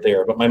 Stop right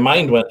there. But my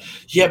mind went,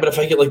 yeah, but if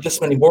I get like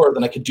this many more,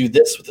 then I could do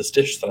this with this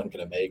dish that I'm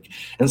going to make.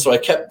 And so I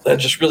kept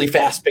just really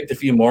fast, picked a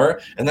few more,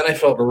 and then I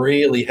felt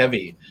really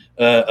heavy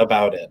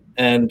about it,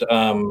 and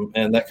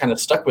that kind of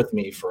stuck with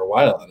me for a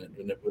while,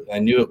 and I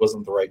knew it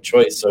wasn't the right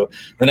choice. So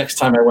the next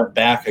time I went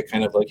back, I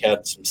kind of like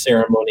had some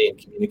ceremony and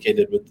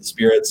communicated with the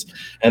spirits,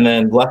 and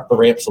then left the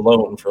ramps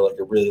alone for like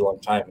a really long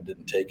time and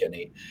didn't take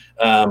any.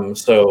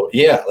 So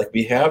yeah, like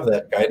we have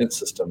that guidance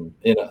system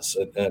in us,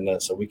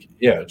 and so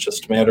it's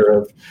just a matter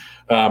of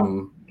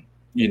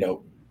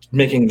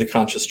making the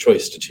conscious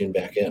choice to tune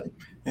back in.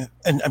 Yeah.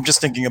 And I'm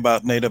just thinking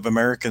about Native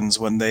Americans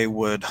when they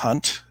would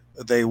hunt.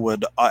 They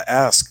would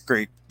ask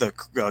the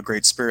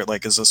Great Spirit,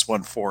 like, is this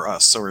one for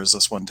us, or is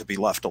this one to be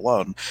left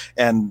alone?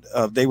 And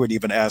they would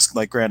even ask,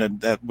 like,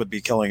 granted, that would be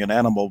killing an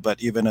animal,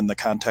 but even in the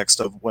context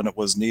of when it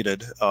was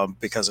needed,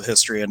 because of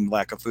history and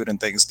lack of food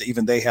and things,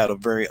 even they had a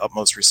very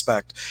utmost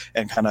respect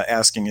and kind of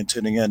asking and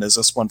tuning in, is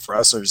this one for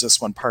us, or is this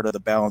one part of the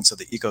balance of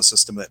the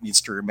ecosystem that needs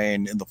to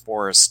remain in the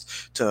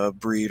forest to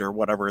breed, or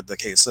whatever the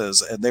case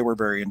is? And they were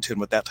very in tune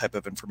with that type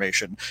of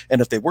information. And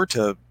if they were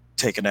to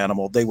take an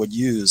animal, they would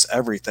use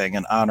everything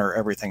and honor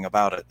everything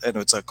about it. And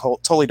it's a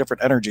totally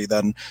different energy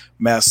than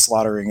mass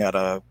slaughtering at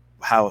a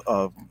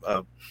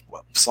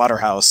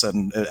slaughterhouse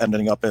and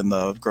ending up in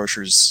the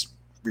grocer's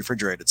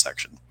refrigerated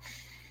section.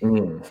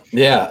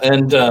 Yeah.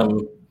 And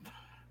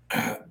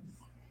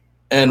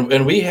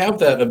and we have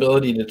that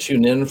ability to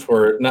tune in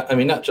for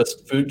not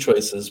just food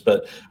choices,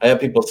 but I have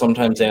people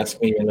sometimes ask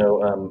me,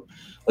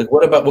 like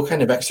what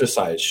kind of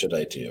exercise should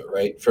I do,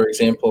 right? For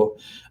example,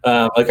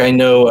 like I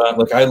know,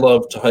 like I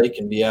love to hike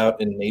and be out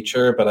in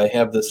nature, but I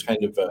have this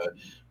kind of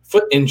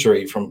foot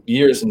injury from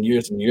years and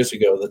years and years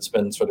ago that's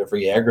been sort of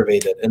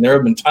re-aggravated. And there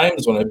have been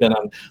times when I've been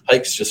on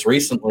hikes just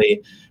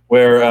recently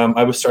where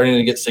I was starting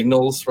to get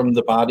signals from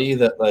the body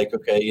that like,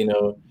 okay,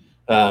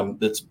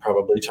 it's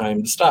probably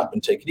time to stop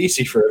and take it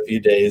easy for a few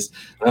days.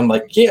 And I'm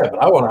like, yeah,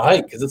 but I want to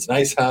hike because it's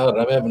nice out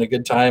and I'm having a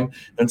good time.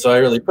 And so I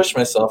really push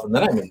myself, and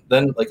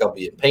then like I'll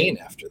be in pain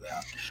after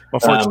that. Well,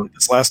 fortunately,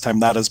 this last time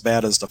not as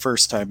bad as the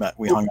first time that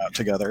we hung out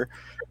together.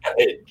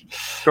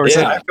 Of course,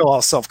 I feel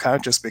all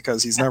self-conscious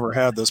because he's never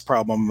had this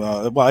problem.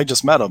 Well, I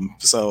just met him,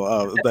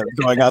 so that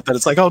going out, that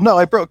it's like, oh no,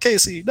 I broke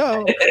Casey.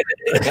 No.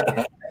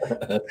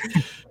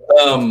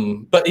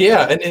 But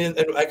yeah,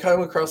 and I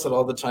come across it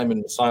all the time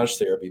in massage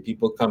therapy.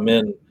 People come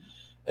in,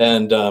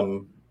 and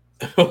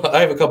I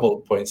have a couple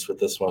of points with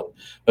this one.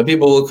 But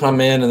people will come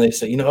in and they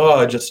say,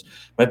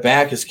 my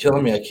back is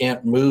killing me. I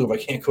can't move. I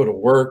can't go to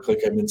work.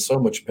 Like I'm in so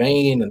much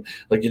pain, and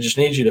like I just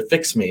need you to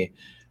fix me.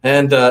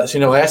 And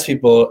so I ask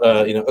people,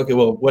 okay,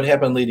 well, what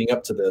happened leading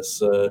up to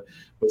this?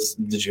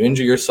 Did you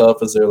injure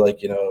yourself? Is there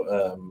like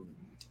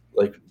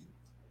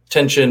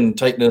tension,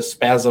 tightness,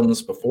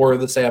 spasms before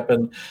this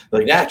happened?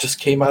 Like that just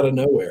came out of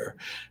nowhere.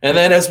 And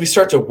then as we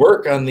start to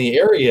work on the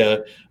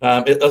area,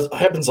 it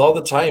happens all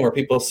the time where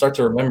people start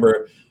to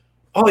remember,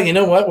 oh, you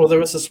know what? Well, there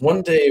was this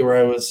one day where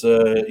I was,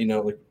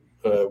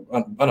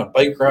 on a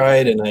bike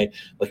ride, and I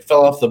like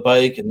fell off the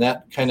bike, and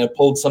that kind of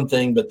pulled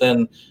something. But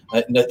then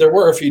there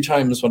were a few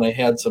times when I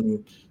had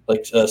some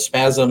like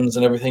spasms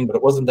and everything, but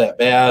it wasn't that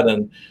bad.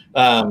 And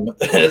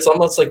it's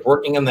almost like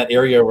working in that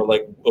area where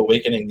like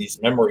awakening these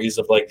memories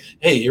of like,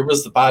 hey, here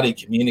was the body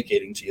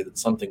communicating to you that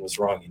something was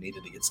wrong. You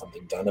needed to get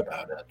something done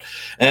about it.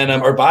 And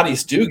our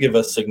bodies do give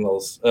us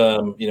signals.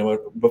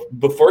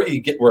 Before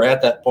we're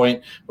at that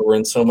point where we're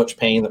in so much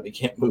pain that we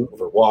can't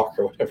move or walk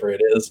or whatever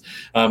it is.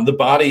 The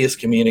body is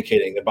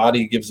communicating. The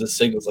body gives us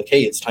signals like,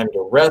 hey, it's time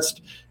to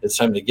rest. It's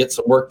time to get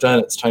some work done.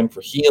 It's time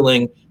for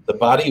healing. The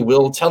body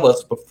will tell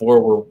us before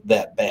we're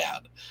that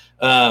bad.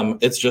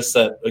 It's just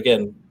that,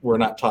 again, we're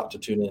not taught to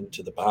tune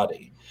into the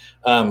body.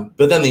 But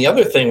then the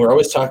other thing, we're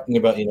always talking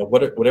about,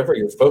 whatever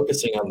you're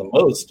focusing on the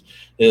most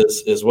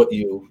is what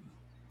you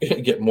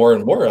get more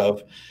and more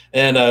of.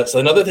 And so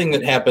another thing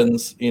that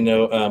happens,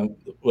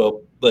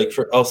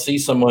 I'll see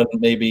someone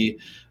maybe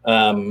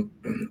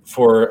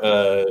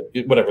for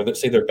whatever,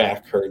 let's say their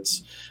back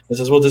hurts. It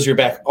says, well, does your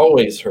back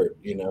always hurt?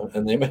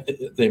 And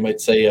they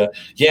might say,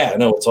 yeah,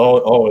 no, it's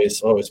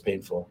always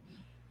painful.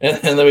 And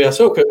then we ask,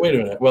 okay, wait a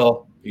minute.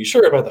 Well, are you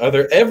sure about that? Are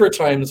there ever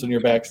times when your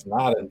back's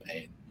not in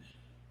pain?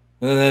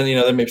 And then,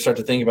 they maybe start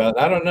to think about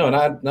it. I don't know.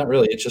 Not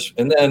really. It's just,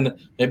 and then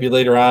maybe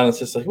later on, it's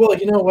just like, well,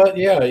 you know what?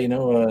 Yeah.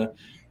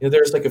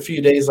 There's like a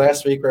few days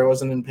last week where I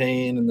wasn't in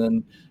pain. And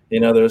then,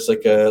 there's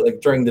like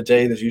during the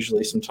day, there's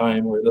usually some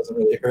time where it doesn't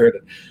really hurt.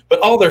 But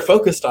all they're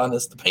focused on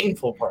is the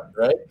painful part,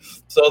 right?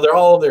 So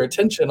all their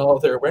attention, all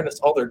of their awareness,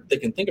 they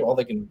can think of, all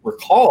they can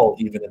recall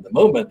even in the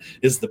moment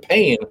is the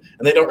pain.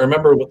 And they don't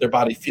remember what their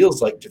body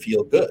feels like to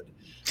feel good.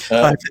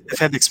 I've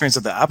had the experience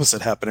of the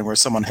opposite happening, where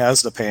someone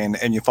has the pain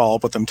and you follow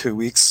up with them 2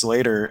 weeks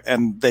later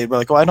and they were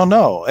like, oh, I don't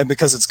know. And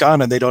because it's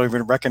gone and they don't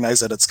even recognize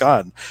that it's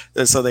gone.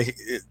 And so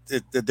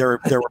there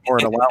were more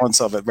an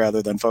allowance of it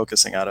rather than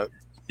focusing on it.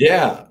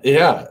 Yeah.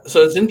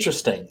 So it's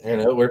interesting,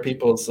 where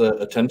people's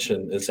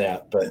attention is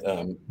at. But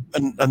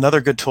another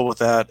good tool with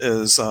that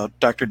is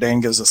Dr. Dane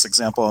gives this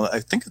example.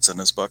 I think it's in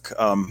his book,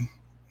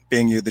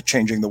 Being You, the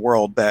Changing the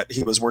World, that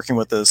he was working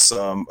with this,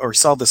 or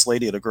saw this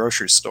lady at a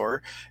grocery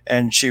store,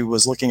 and she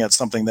was looking at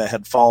something that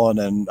had fallen,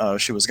 and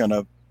she was going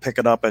to pick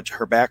it up, at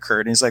her back hurt.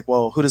 And he's like,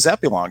 well, who does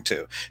that belong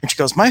to? And she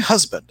goes, my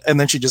husband. And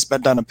then she just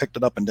bent down and picked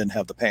it up and didn't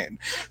have the pain.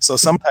 So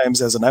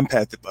sometimes as an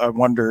empath, I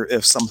wonder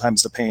if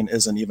sometimes the pain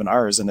isn't even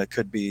ours and it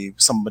could be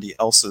somebody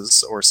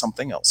else's or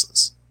something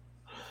else's.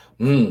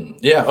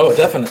 Yeah. Oh,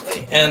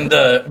 definitely. And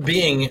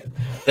being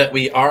that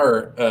we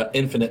are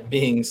infinite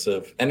beings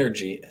of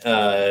energy,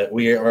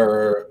 we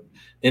are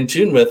in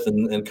tune with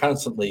and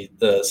constantly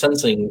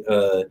sensing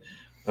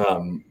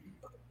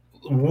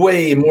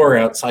way more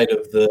outside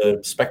of the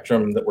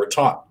spectrum that we're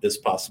taught is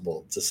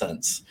possible to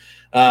sense.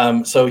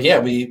 So yeah,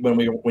 when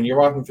you're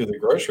walking through the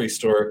grocery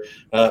store,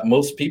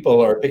 most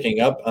people are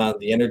picking up on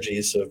the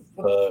energies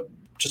of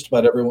just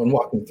about everyone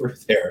walking through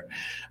there.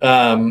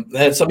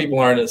 And some people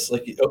aren't as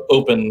like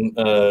open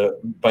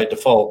by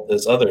default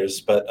as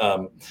others, but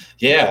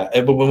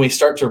but when we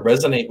start to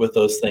resonate with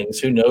those things,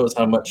 who knows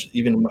how much,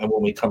 even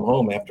when we come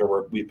home after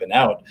we've been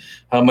out,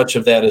 how much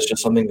of that is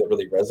just something that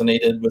really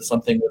resonated with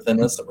something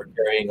within us that we're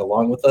carrying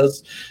along with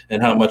us,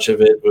 and how much of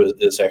it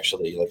is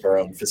actually like our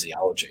own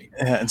physiology.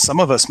 And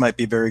some of us might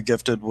be very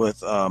gifted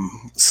with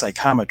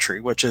psychometry,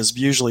 which is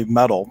usually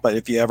metal, but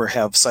if you ever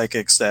have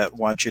psychics that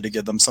want you to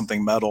give them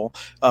something metal,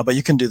 but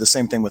you can do the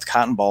same thing with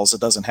cotton balls.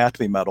 It doesn't have to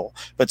be metal.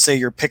 But say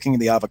you're picking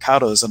the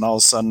avocados and all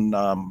of a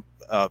sudden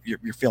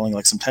you're feeling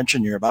like some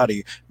tension in your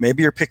body,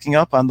 maybe you're picking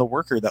up on the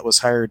worker that was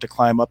hired to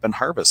climb up and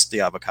harvest the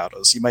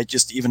avocados. You might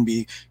just even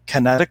be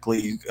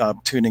kinetically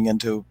tuning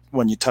into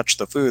when you touch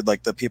the food,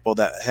 like the people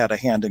that had a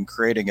hand in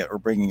creating it or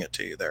bringing it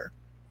to you there.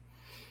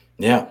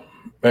 Yeah,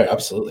 right,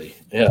 absolutely.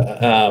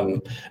 Yeah,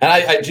 and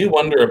I do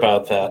wonder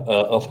about that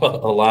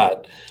a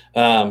lot,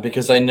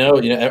 because I know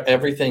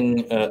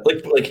everything,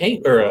 like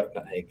Hank, or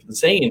not Hank,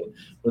 Zane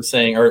was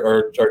saying,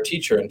 our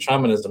teacher in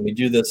shamanism, we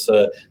do this.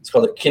 It's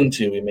called a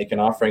kintu. We make an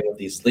offering of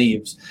these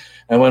leaves,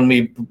 and when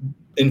we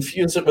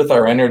infuse it with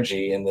our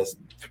energy in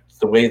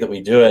the way that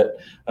we do it,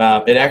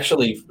 it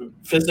actually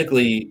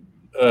physically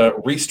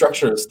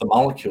restructures the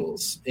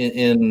molecules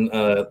in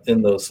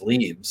those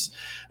leaves,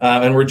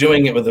 and we're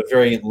doing it with a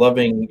very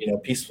loving,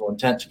 peaceful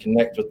intent to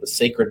connect with the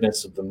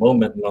sacredness of the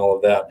moment and all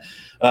of that.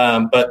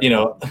 But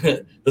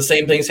the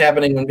same thing's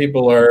happening when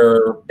people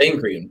are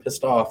angry and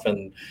pissed off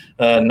and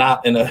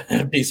not in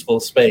a peaceful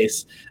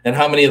space. And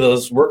how many of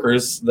those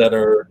workers that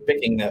are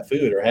picking that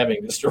food are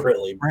having just a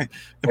really right?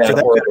 And for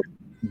that,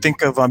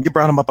 think of you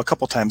brought him up a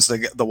couple times,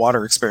 the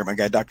water experiment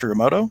guy, Dr.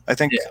 Emoto, I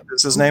think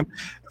is his name,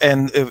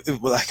 and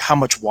like how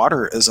much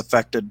water is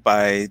affected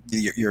by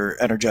your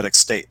energetic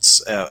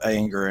states,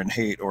 anger and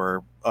hate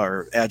or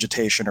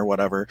agitation or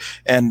whatever.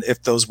 And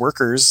if those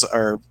workers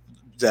are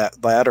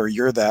that or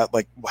you're that,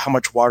 like how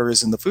much water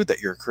is in the food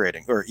that you're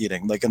creating or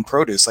eating, like in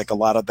produce, like a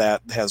lot of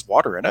that has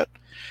water in it.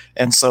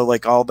 And so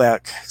like all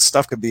that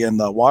stuff could be in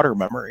the water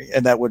memory,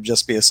 and that would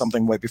just be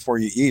something right before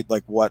you eat,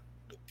 like what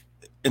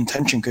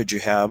intention could you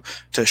have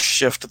to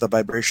shift the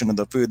vibration of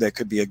the food that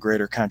could be a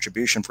greater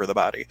contribution for the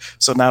body.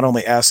 So not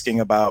only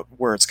asking about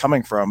where it's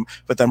coming from,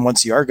 but then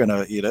once you are going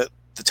to eat it,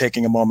 to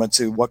taking a moment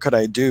to what could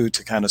I do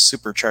to kind of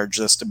supercharge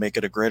this to make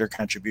it a greater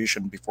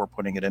contribution before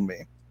putting it in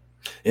me.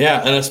 Yeah,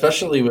 and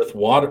especially with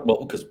water,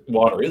 well, because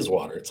water is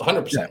water. It's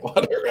 100%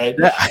 water, right?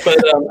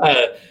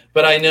 Yeah.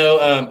 But I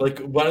know, like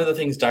one of the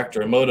things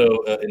Dr.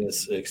 Emoto in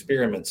his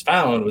experiments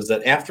found was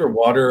that after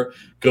water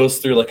goes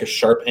through like a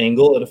sharp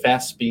angle at a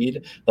fast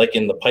speed, like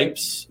in the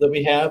pipes that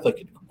we have, like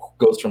it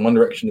goes from one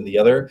direction to the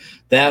other,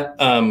 that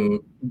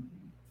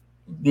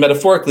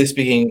metaphorically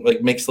speaking,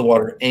 like makes the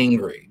water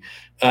angry.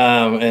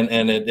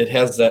 And it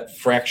has that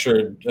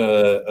fractured,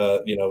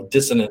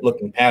 dissonant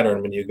looking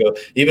pattern when you go,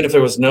 even if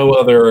there was no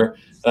other,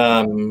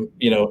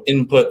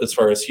 input as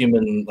far as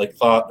human like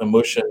thought,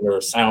 emotion,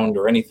 or sound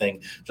or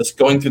anything, just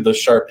going through those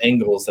sharp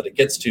angles that it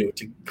gets to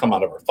come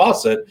out of our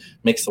faucet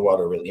makes the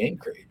water really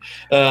angry.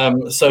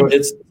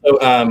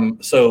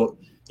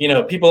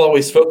 People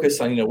always focus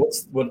on,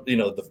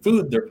 the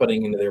food they're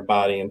putting into their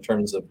body in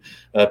terms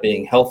of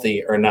being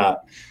healthy or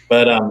not.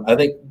 But I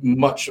think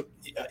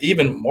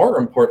even more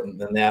important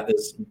than that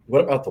is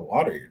what about the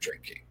water you're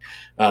drinking?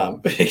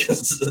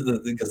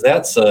 Because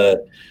that's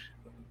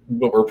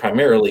what we're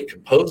primarily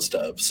composed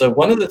of. So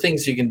one of the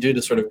things you can do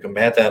to sort of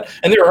combat that,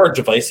 and there are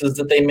devices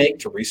that they make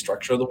to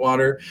restructure the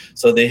water.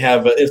 So they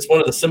have, it's one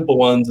of the simple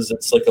ones is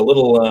it's like a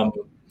little,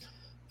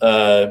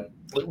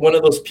 one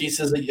of those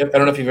pieces that I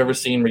don't know if you've ever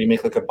seen where you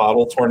make like a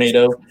bottle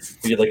tornado, where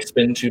you like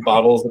spin two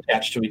bottles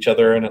attached to each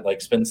other and it like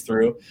spins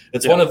through.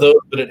 It's one of those,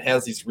 but it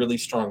has these really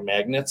strong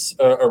magnets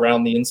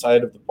around the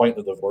inside of the point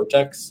of the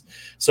vortex.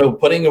 So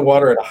putting the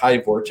water at a high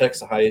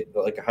vortex, a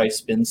high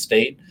spin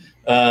state,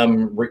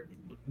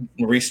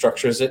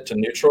 restructures it to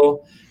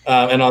neutral.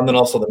 And then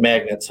also the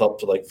magnets help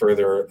to like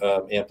further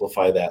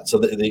amplify that.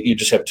 So you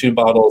just have two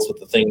bottles with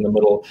the thing in the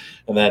middle,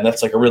 and then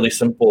that's like a really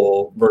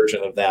simple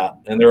version of that.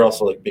 And they're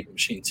also like big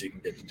machines, so you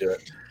can get to do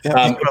it.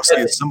 Yeah, you can also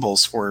use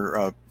symbols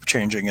for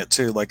changing it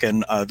too, like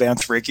in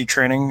advanced Reiki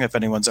training. If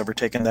anyone's ever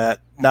taken that,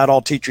 not all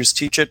teachers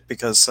teach it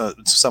because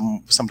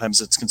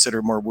sometimes it's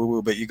considered more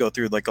woo-woo. But you go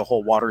through like a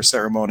whole water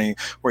ceremony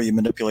where you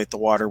manipulate the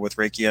water with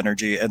Reiki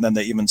energy, and then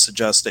they even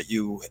suggest that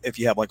if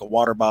you have like a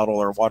water bottle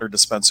or a water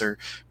dispenser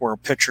or a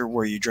pitcher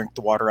where you drink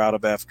the water out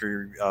of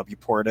after you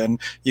pour it in,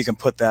 you can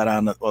put that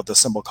on the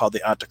symbol called the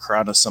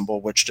Antakarana symbol,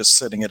 which just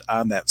sitting it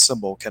on that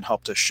symbol can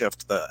help to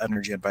shift the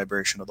energy and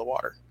vibration of the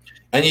water.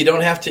 And you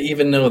don't have to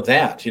even know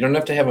that. You don't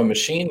have to have a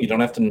machine. You don't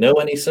have to know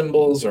any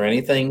symbols or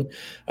anything.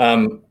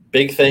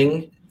 Big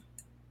thing,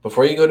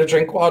 before you go to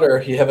drink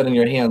water, you have it in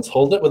your hands.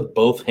 Hold it with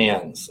both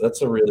hands.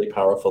 That's a really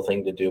powerful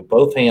thing to do.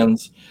 Both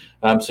hands.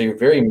 So you're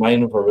very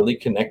mindful, really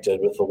connected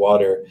with the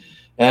water.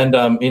 And,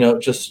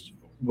 just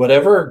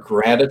whatever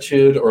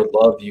gratitude or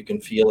love you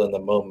can feel in the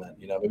moment.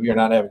 Maybe you're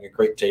not having a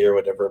great day or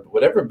whatever, but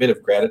whatever bit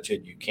of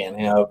gratitude you can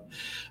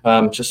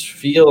have, just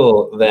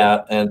feel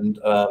that and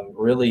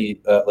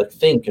really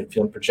think and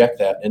feel and project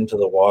that into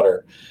the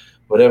water.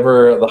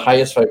 Whatever the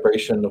highest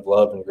vibration of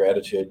love and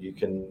gratitude you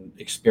can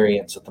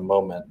experience at the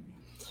moment.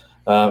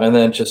 And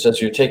then just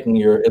as you're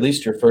taking at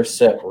least your first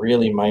sip,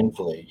 really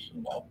mindfully,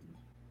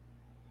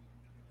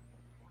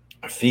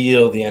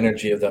 feel the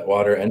energy of that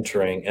water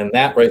entering, and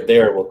that right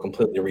there will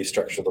completely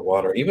restructure the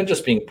water. Even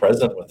just being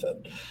present with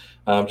it,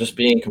 just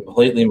being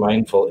completely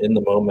mindful in the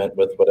moment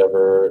with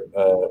whatever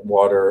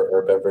water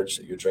or beverage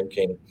that you're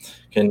drinking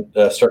can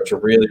start to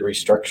really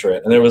restructure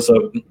it. And there was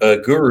a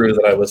guru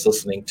that I was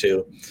listening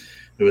to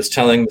who was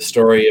telling the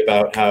story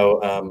about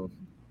how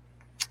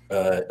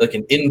like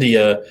in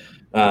India,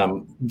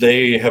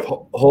 they have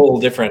a whole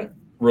different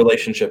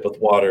relationship with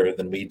water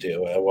than we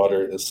do.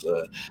 Water is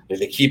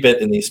they keep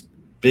it in these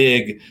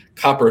big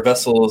copper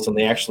vessels, and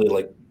they actually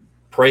like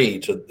pray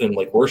to and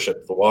like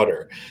worship the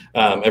water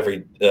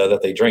every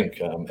that they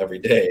drink every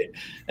day.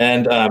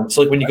 And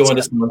so like when you go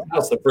into someone's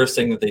house, the first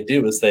thing that they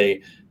do is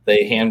they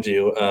hand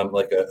you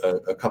like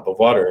a cup of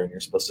water, and you're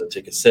supposed to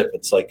take a sip.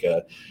 It's like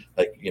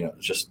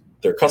just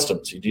their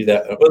customs. You do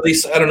that, or at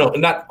least I don't know,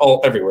 not all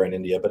everywhere in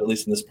India, but at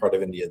least in this part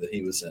of India that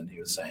he was in, he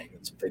was saying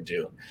that's what they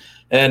do.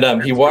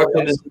 And he walked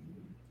into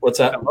what's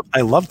that?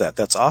 I love that.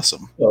 That's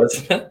awesome.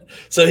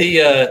 So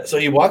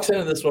he walks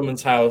into this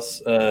woman's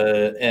house,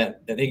 and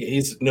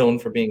he's known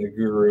for being a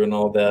guru and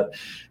all that,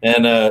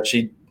 and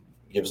she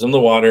gives him the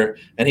water,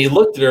 and he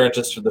looked at her and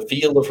just for the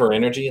feel of her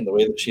energy and the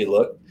way that she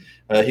looked,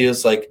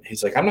 he's like,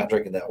 I'm not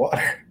drinking that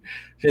water.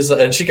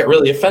 And she got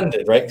really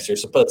offended, right? Because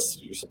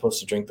you're supposed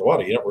to drink the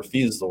water. You don't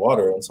refuse the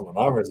water when someone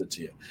offers it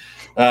to you.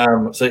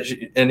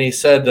 And he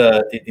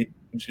said,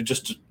 she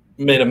just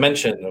made a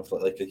mention of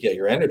like, yeah,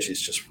 your energy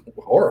is just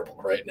horrible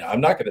right now.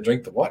 I'm not going to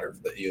drink the water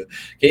that you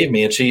gave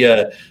me. And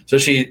so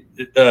she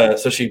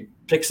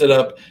picks it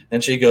up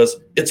and she goes,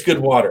 it's good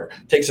water.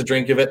 Takes a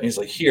drink of it, and he's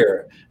like,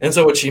 here. And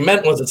so what she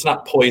meant was it's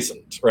not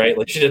poisoned, right?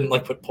 Like she didn't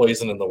like put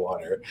poison in the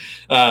water.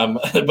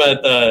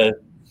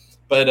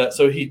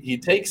 So he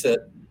takes it.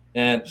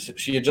 And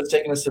she had just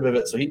taken a sip of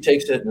it, so he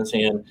takes it in his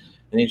hand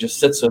and he just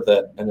sits with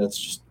it, and it's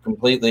just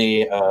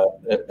completely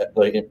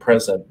like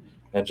present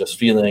and just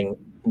feeling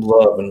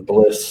love and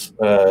bliss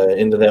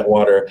into that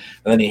water.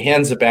 And then he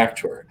hands it back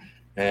to her,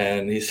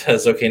 and he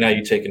says, "Okay, now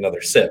you take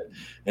another sip."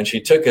 And she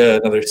took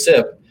another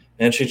sip,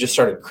 and she just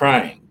started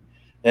crying.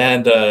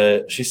 And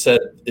she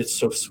said, "It's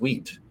so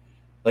sweet."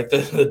 Like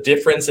the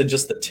difference in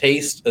just the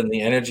taste and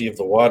the energy of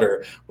the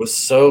water was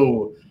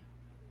so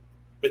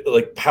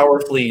like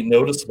powerfully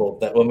noticeable,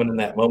 that woman in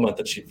that moment,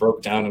 that she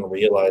broke down and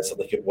realized that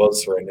like it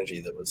was her energy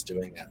that was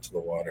doing that to the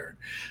water.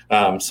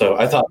 So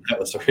I thought that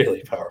was a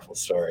really powerful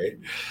story.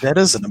 That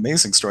is an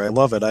amazing story. I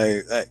love it.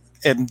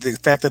 And the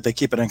fact that they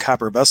keep it in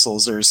copper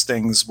vessels, there's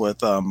things with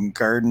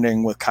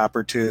gardening with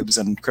copper tubes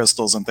and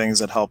crystals and things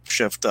that help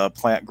shift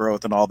plant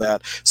growth and all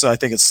that. So I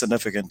think it's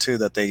significant too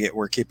that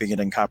we're keeping it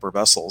in copper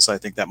vessels. I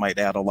think that might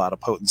add a lot of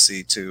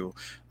potency to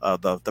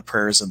the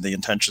prayers and the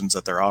intentions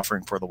that they're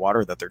offering for the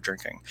water that they're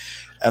drinking.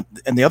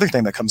 And the other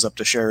thing that comes up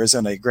to share is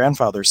in a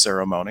grandfather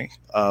ceremony,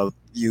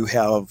 you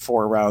have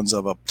 4 rounds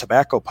of a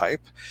tobacco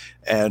pipe,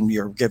 and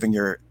you're giving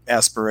your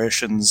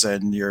aspirations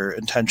and your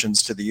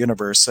intentions to the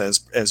universe.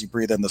 As you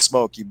breathe in the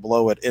smoke, you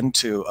blow it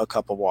into a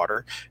cup of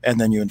water, and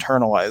then you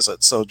internalize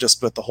it. So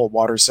just with the whole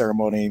water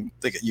ceremony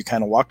that you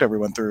kind of walked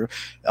everyone through,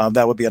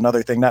 that would be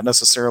another thing. Not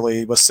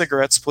necessarily with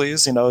cigarettes,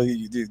 please.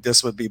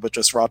 This would be with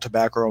just raw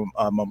tobacco,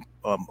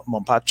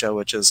 mompacha,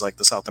 which is like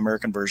the South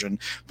American version.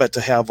 But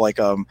to have like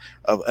an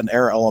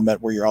air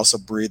element where you're also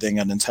breathing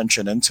an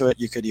intention into it,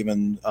 you could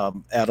even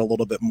add a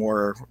little bit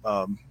more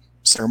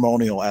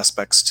ceremonial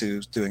aspects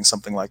to doing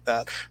something like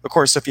that. Of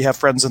course, if you have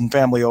friends and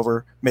family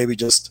over, maybe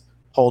just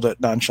hold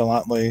it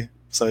nonchalantly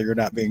so you're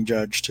not being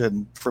judged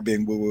and for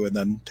being woo-woo, and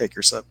then take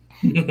your sip.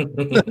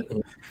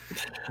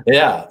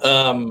 Yeah.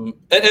 And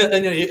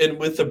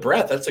with the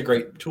breath, that's a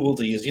great tool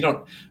to use. You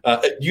don't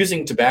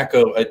using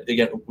tobacco,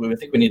 again, I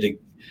think we need to,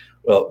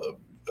 well,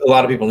 a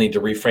lot of people need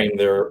to reframe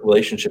their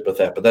relationship with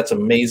that, but that's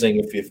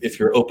amazing if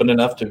you're open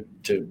enough to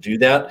do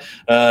that.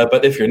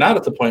 But if you're not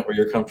at the point where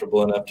you're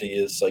comfortable enough to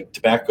use like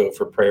tobacco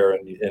for prayer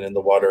and in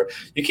the water,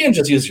 you can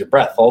just use your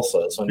breath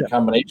also. So in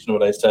combination of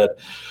what I said,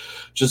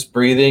 just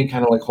breathing,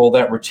 kind of like hold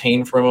that,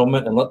 retain for a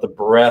moment, and let the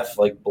breath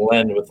like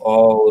blend with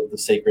all of the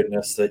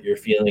sacredness that you're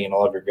feeling and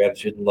all of your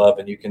gratitude and love,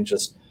 and you can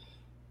just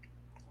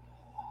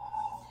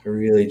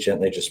really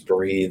gently just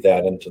breathe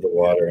that into the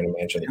water and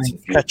imagine it's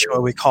infused.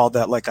 Quechua, we call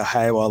that like a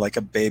haiwa, like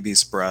a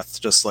baby's breath,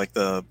 just like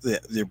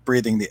you're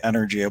breathing the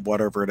energy of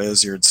whatever it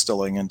is you're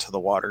instilling into the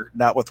water,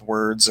 not with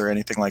words or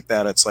anything like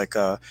that. It's like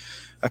a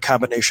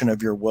combination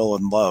of your will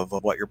and love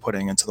of what you're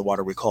putting into the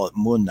water. We call it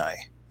munai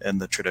in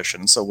the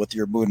tradition. So with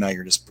your munai,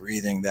 you're just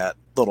breathing that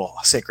little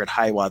sacred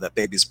haiwa, that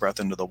baby's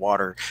breath, into the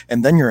water,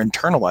 and then you're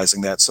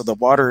internalizing that. So the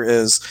water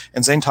is,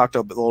 and Zane talked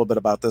a little bit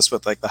about this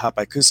with like the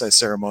Hapai-kusai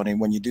ceremony,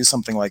 when you do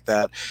something like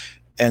that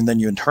and then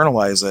you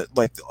internalize it,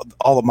 like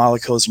all the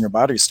molecules in your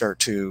body start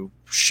to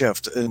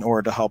shift in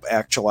order to help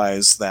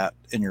actualize that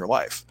in your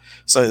life.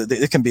 So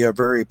it can be a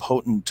very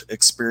potent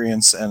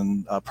experience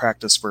and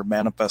practice for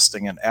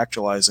manifesting and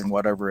actualizing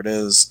whatever it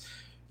is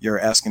you're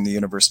asking the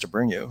universe to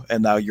bring you.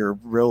 And now you're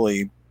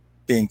really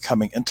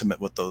becoming intimate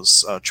with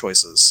those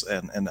choices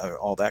and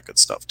all that good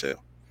stuff too.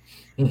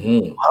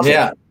 Mm-hmm.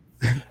 Yeah.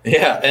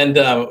 Yeah. And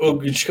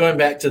just going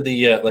back to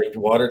the like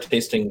water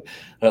tasting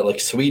like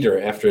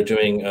sweeter after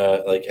doing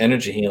like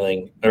energy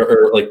healing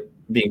or like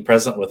being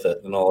present with it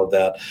and all of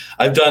that.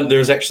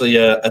 There's actually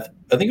I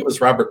think it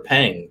was Robert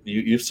Pang.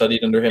 You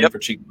studied under him. Yep. For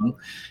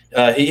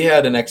Qigong. He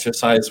had an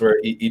exercise where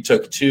he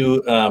took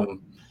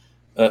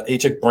he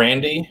took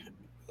brandy,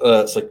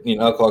 it's like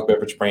alcoholic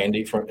beverage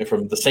brandy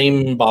from the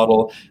same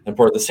bottle, and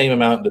poured the same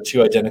amount into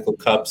 2 identical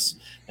cups.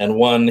 And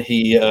one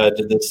he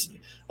did this.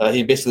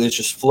 He basically is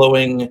just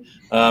flowing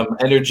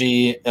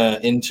energy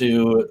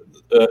into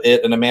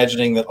it, and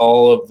imagining that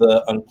all of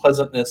the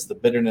unpleasantness, the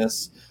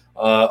bitterness,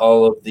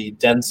 all of the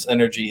dense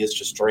energy is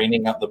just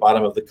draining out the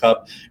bottom of the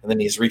cup, and then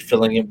he's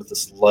refilling it with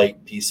this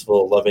light,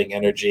 peaceful, loving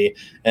energy.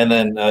 And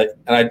then, at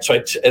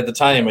the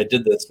time I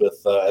did this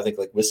with I think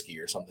like whiskey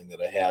or something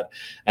that I had,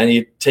 and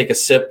you take a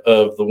sip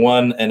of the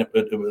one, and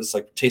it was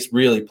like tastes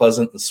really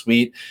pleasant and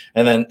sweet.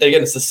 And then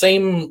again, it's the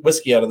same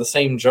whiskey out of the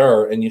same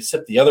jar, and you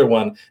sip the other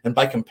one, and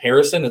by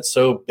comparison, it's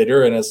so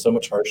bitter and has so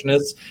much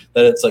harshness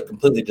that it's like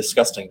completely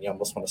disgusting. You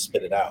almost want to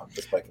spit it out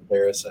just by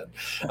comparison.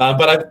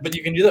 But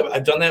you can do that.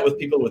 I've done that with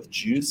people with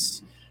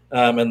juice,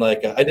 and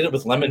like I did it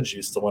with lemon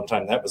juice the one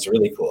time. That was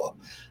really cool.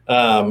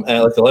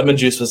 And like the lemon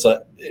juice was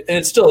and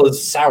it still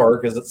is sour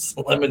because it's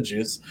lemon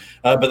juice,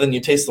 but then you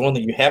taste the one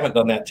that you haven't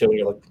done that to, and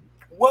you're like,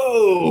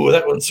 whoa,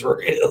 that one's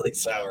really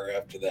sour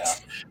after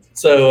that.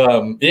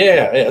 So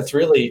it's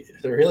really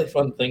a really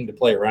fun thing to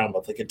play around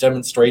with, like a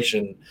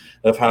demonstration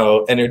of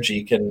how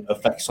energy can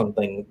affect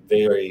something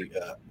very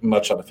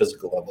much on a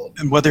physical level.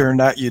 And whether or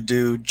not you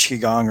do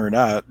Qigong or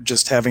not,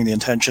 just having the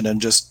intention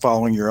and just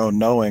following your own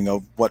knowing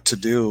of what to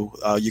do,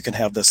 you can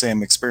have the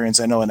same experience.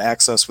 I know in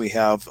Access we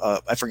have,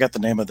 I forget the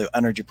name of the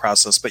energy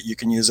process, but you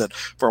can use it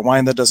for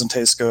wine that doesn't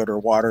taste good or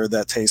water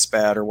that tastes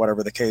bad or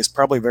whatever the case,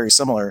 probably very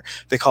similar.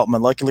 They call it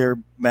molecular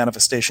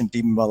manifestation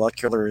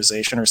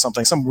demolecularization or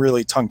something, some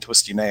really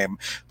tongue-twisty name,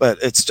 but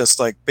it's just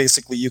like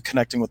basically you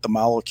connecting with the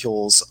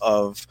molecules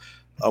of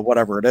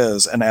whatever it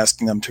is and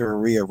asking them to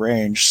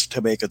rearrange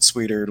to make it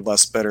sweeter,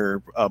 less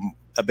bitter,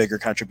 a bigger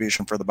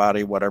contribution for the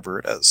body, whatever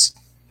it is.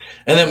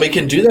 And then we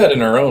can do that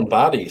in our own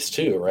bodies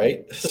too,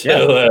 right?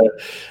 So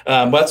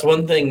that's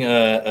one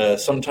thing.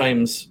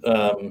 Sometimes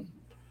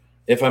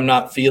if I'm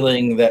not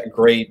feeling that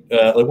great,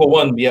 I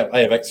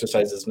have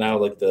exercises now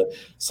like the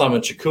Sama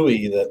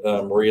Chikui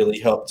that really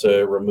help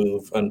to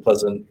remove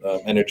unpleasant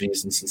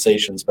energies and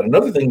sensations. But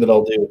another thing that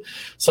I'll do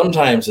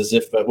sometimes is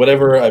if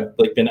whatever I've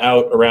like been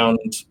out around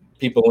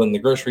people in the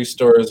grocery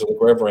stores or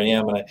like wherever I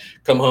am, and I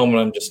come home and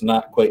I'm just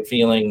not quite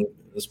feeling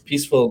as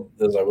peaceful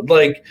as I would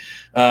like,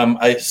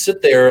 I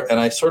sit there and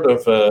I sort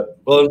of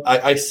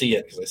I see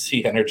it because I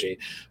see energy,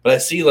 but I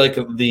see like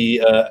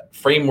the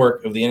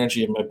framework of the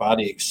energy of my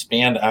body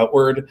expand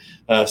outward,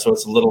 so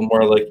it's a little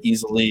more like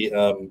easily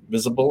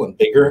visible and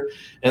bigger.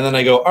 And then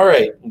I go, all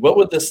right, what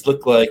would this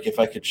look like if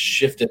I could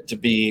shift it to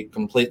be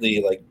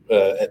completely like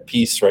at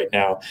peace right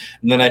now?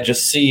 And then I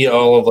just see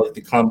all of like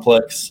the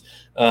complex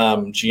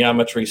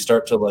geometry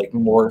start to like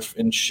morph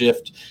and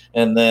shift,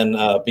 and then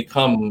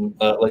become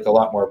like a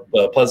lot more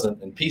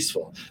pleasant and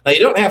peaceful. Now you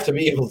don't have to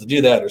be able to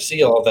do that or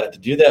see all of that to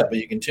do that, but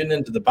you can tune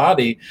into the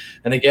body,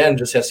 and again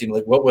just asking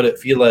like, what would it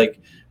feel like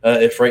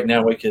if right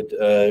now we could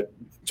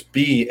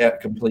be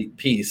at complete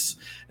peace,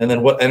 and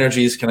then what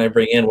energies can I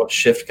bring in, what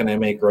shift can I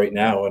make right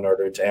now in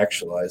order to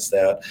actualize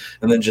that,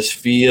 and then just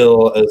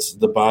feel as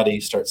the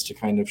body starts to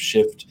kind of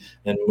shift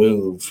and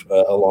move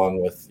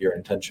along with your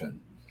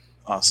intention.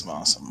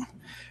 Awesome.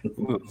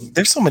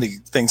 There's so many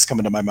things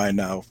coming to my mind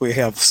now. We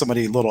have so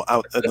many little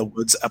out in the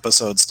woods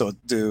episodes to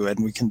do,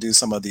 and we can do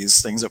some of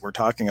these things that we're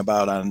talking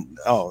about on.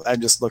 Oh,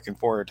 I'm just looking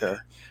forward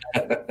to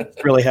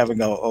really having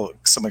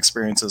some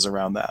experiences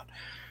around that.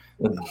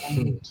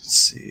 Let's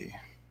see.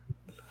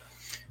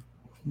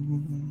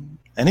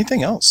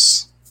 Anything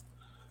else?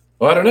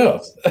 Well, I don't know.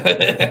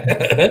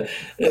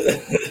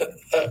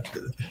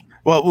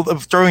 Well,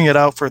 throwing it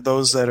out for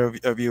those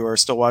of you who are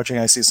still watching,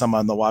 I see some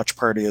on the watch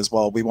party as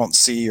well. We won't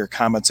see your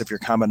comments if you're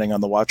commenting on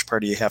the watch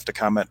party. You have to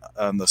comment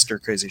on the Stir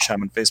Crazy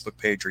Shaman Facebook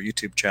page or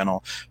YouTube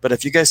channel. But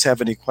if you guys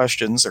have any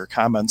questions or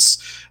comments,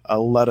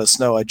 let us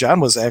know. John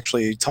was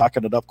actually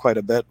talking it up quite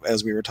a bit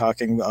as we were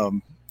talking,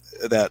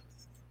 that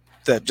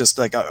just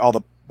like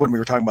when we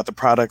were talking about the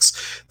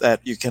products, that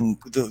you can,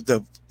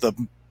 the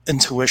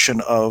intuition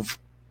of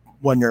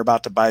when you're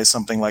about to buy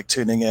something, like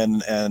tuning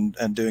in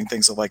and doing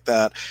things like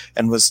that,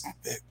 and was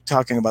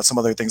talking about some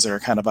other things that are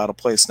kind of out of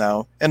place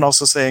now, and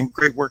also saying,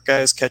 great work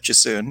guys, catch you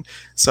soon.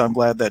 So I'm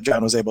glad that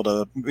John was able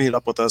to meet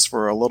up with us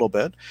for a little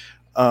bit.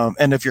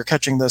 And if you're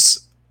catching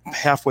this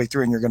halfway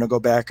through and you're going to go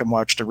back and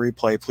watch the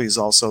replay, please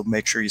also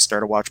make sure you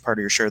start a watch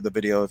party or share the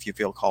video if you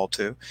feel called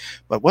to.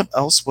 But what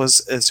else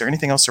is there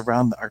anything else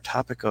around our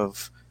topic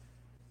of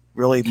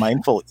really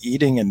mindful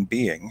eating and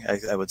being?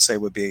 I would say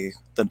would be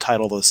the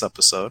title of this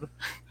episode.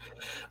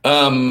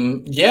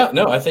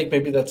 I think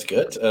maybe that's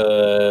good.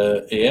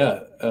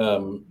 It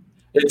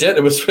did.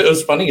 It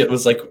was funny. It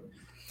was like,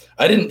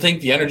 I didn't think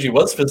the energy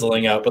was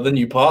fizzling out, but then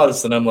you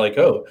paused and I'm like,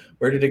 oh,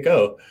 where did it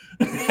go?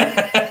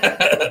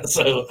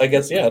 So I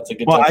guess, yeah, it's a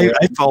good Well, time.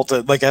 I felt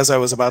it like as I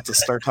was about to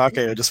start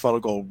talking, I just felt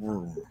it go.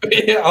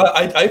 Yeah,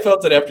 I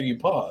felt it after you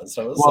paused.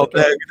 I was Well,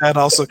 like, oh. that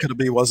also could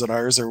be, was it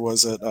ours or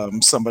was it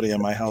somebody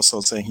in my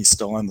household saying he's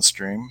still on the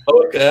stream?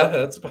 Okay,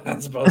 that's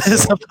It's possible.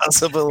 a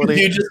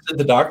possibility. You just did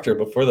the doctor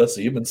before this,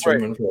 so you've been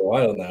streaming Right. for a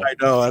while now. I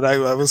know, and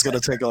I was going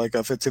to take like a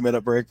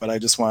 15-minute break, but I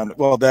just wanted.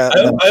 Well, I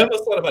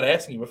almost thought about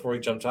asking you before we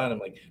jumped on. I'm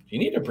like, do you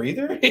need a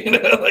breather?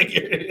 Like,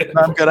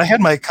 no, I'm good. I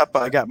had my cup.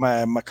 I got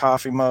my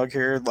coffee mug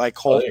here, like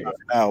whole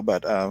now,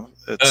 but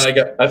it's.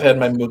 I've had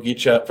my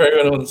mugicha. For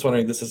everyone that's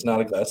wondering, this is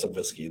not a glass of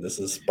whiskey. This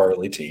is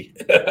barley tea.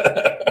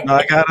 No,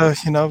 I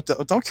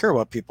gotta, don't care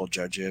what people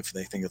judge you if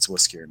they think it's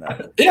whiskey or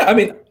not. Yeah, I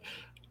mean,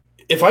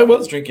 if I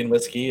was drinking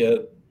whiskey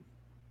at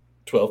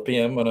 12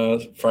 p.m. on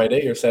a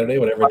Friday or Saturday,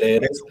 whatever day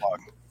it is,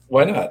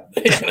 why not?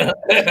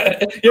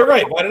 You're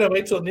right. Why did I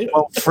wait till noon?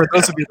 Well, for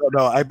those of you who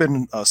don't know, I've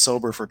been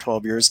sober for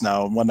 12 years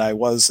now. And when I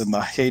was in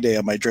the heyday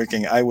of my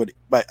drinking, I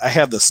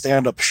had the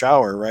stand-up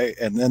shower, right?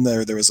 And then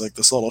there was like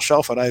this little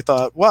shelf, and I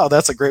thought, wow,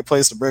 that's a great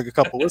place to bring a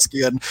cup of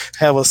whiskey and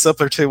have a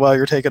sip or two while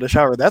you're taking a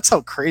shower. That's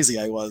how crazy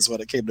I was when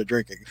it came to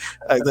drinking.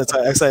 That's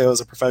how I say I was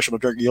a professional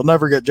drinker. You'll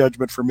never get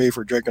judgment from me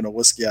for drinking a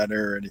whiskey on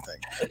air or anything.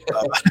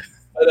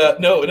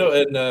 No,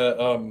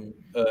 and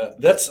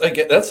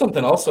that's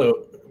something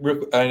also.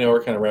 I know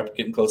we're kind of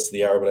getting close to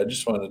the hour, but I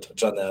just wanted to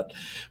touch on that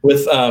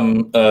with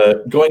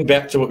going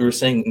back to what we were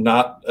saying,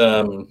 not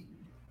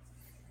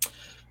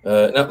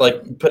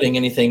like putting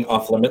anything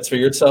off limits for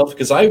yourself,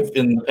 because I've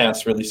in the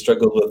past really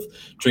struggled with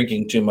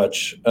drinking too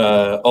much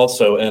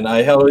also, and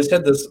I always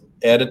had this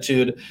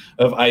attitude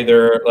of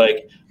either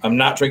like I'm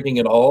not drinking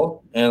at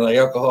all and like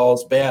alcohol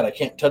is bad, I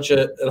can't touch it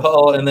at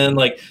all, and then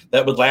like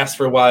that would last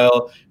for a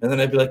while, and then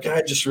I'd be like,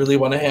 I just really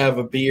want to have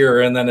a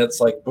beer, and then it's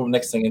like boom,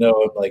 next thing you know,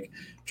 I'm like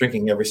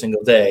drinking every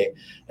single day.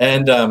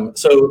 And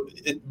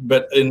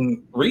but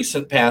in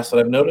recent past,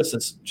 what I've noticed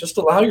is just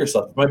allow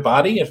yourself. My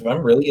body, if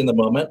I'm really in the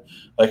moment,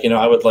 like,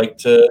 I would like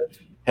to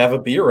have a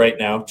beer right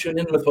now, tune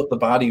in with what the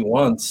body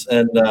wants.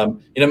 And,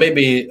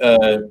 maybe,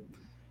 the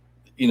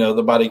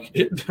body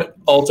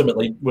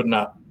ultimately would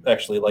not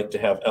actually like to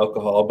have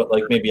alcohol, but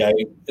like maybe I,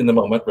 in the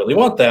moment, really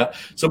want that.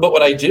 So, but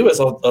what I do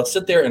is I'll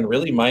sit there and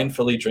really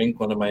mindfully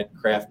drink one of my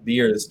craft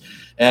beers.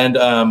 And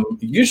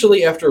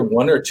usually after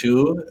one or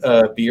two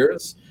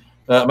beers,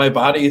 my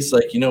body's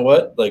like, you know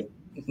what, like,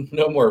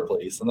 no more,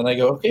 please. And then I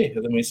go, okay,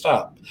 and then we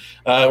stop.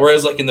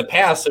 Whereas like in the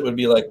past, it would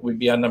be like, we'd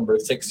be on number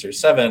 6 or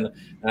 7. And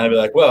I'd be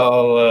like,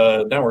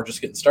 well, now we're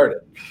just getting started.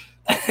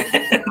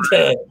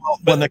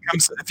 When it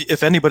comes,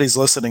 if anybody's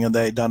listening and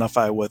they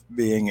identify with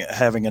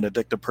having an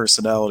addictive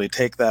personality,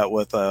 take that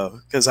with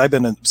because I've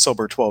been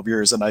sober 12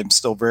 years and I'm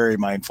still very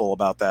mindful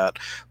about that.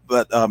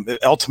 But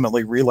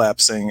ultimately,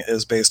 relapsing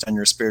is based on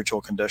your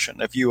spiritual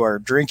condition. If you are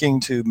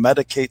drinking to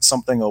medicate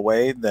something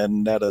away,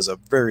 then that is a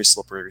very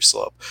slippery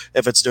slope.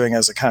 If it's doing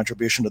as a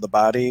contribution to the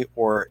body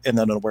or in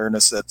an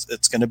awareness that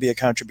it's going to be a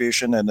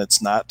contribution and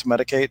it's not to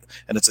medicate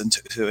and it's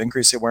to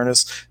increase the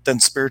awareness, then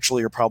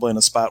spiritually you're probably in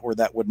a spot where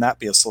that would not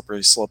be a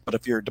slippery slope. But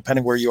if you're,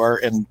 depending where you are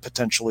in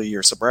potentially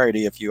your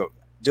sobriety, if you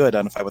do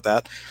identify with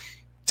that,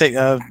 take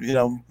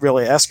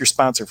really ask your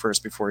sponsor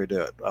first before you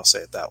do it. I'll say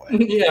it that way.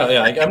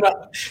 Yeah.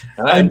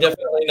 I'm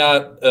definitely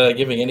not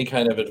giving any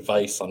kind of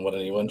advice on what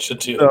anyone should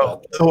do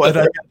about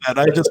that.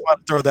 I just want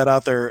to throw that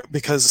out there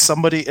because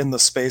somebody in the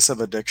space of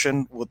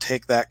addiction will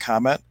take that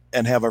comment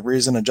and have a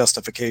reason and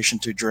justification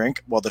to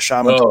drink while the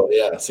shaman. Oh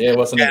yeah, see, I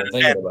wasn't even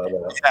thinking about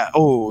that. Yeah.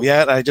 Oh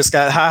yeah, I just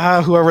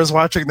got whoever's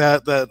watching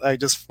that I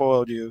just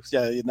foiled you.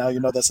 Yeah, now you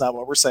know that's not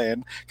what we're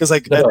saying, because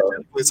like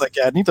it's like,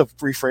 yeah, I need to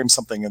reframe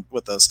something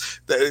with this,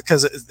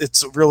 because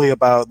it's really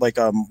about like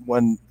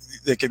when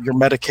like if you're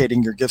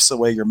medicating your gifts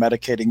away, you're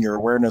medicating your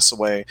awareness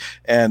away,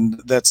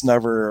 and that's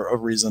never a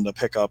reason to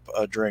pick up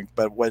a drink.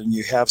 But when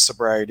you have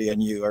sobriety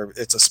and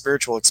it's a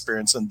spiritual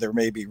experience, and there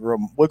may be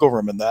wiggle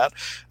room in that.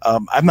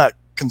 I'm not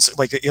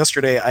like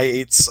yesterday.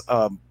 I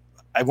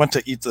went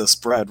to eat this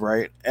bread,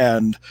 right,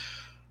 and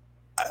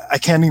I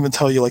can't even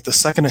tell you, like the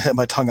second it hit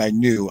my tongue, I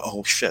knew,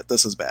 oh shit,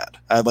 this is bad.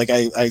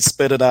 I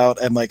spit it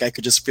out, and like I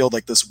could just feel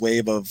like this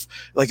wave of,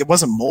 like, it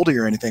wasn't moldy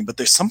or anything, but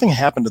there's something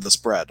happened to this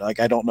bread. Like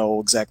I don't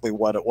know exactly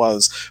what it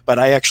was, but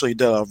I actually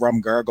did a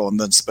rum gargle and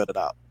then spit it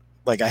out.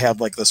 Like I have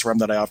like this rum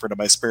that I offer to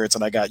my spirits,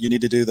 and I got, you need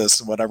to do this,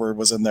 whatever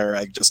was in there.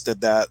 I just did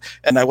that,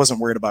 and I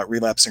wasn't worried about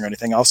relapsing or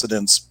anything. I also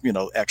didn't,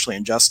 actually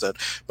ingest it.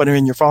 But I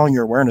mean, you're following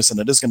your awareness, and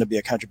it is going to be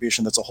a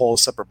contribution. That's a whole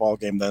separate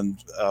ballgame than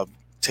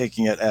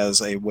taking it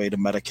as a way to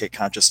medicate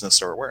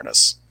consciousness or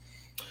awareness.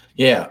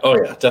 Yeah. Oh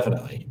yeah,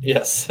 definitely.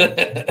 Yes.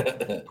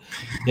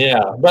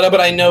 Yeah. But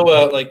I know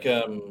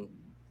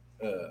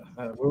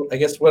I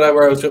guess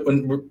whatever I was,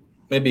 when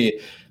maybe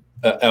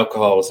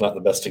alcohol was not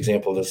the best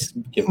example to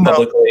give No.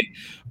 publicly,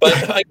 but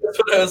I guess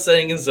what I was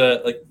saying is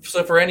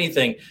so for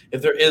anything,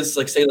 if there is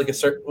say a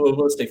certain, well,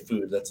 let's say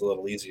food, that's a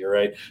little easier,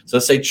 right? So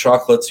say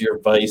chocolate's your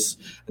vice,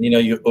 and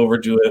you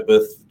overdo it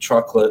with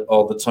chocolate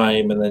all the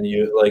time, and then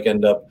you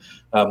end up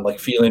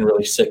feeling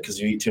really sick because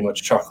you eat too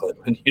much chocolate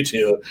when you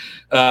do.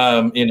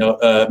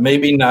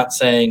 Maybe not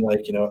saying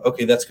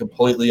okay, that's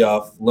completely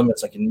off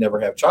limits, I can never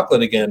have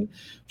chocolate again.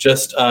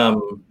 Just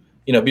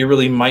be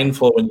really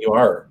mindful when you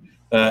are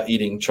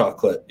eating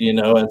chocolate,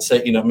 and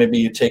say, maybe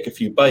you take a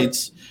few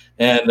bites,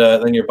 and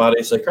then your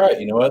body's like, all right,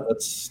 you know what,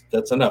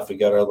 that's enough. We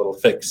got our little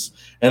fix,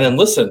 and then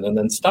listen, and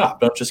then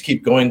stop. Don't just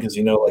keep going because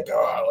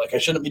I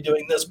shouldn't be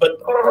doing this, but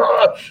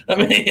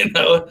and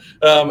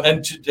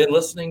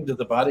listening to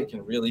the body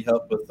can really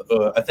help with,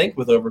 I think,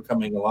 with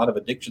overcoming a lot of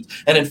addictions.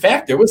 And in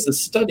fact, there was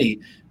this study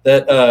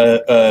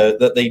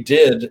that they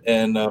did,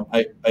 and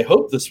I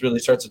hope this really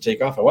starts to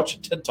take off. I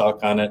watched a TED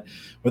Talk on it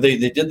where they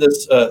did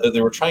this.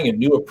 They were trying a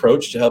new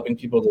approach to helping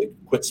people to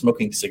quit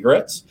smoking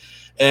cigarettes,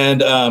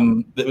 and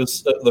it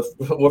was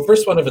the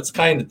first one of its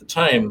kind at the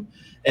time.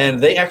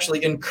 And they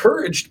actually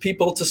encouraged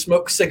people to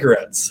smoke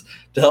cigarettes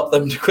to help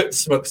them to quit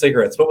smoke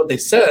cigarettes. But what they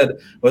said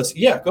was,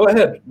 yeah, go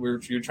ahead.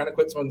 You're trying to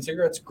quit smoking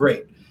cigarettes?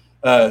 Great.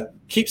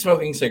 Keep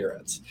smoking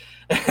cigarettes.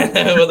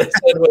 And what they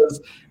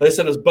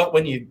said was, but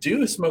when you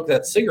do smoke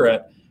that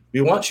cigarette,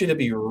 we want you to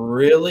be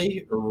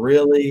really,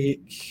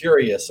 really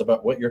curious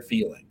about what you're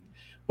feeling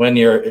when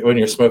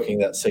you're smoking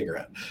that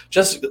cigarette.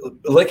 Just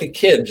like a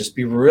kid, just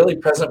be really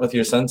present with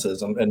your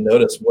senses and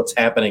notice what's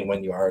happening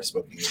when you are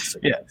smoking a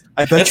cigarette. Yeah,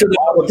 I bet you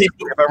if you've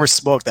ever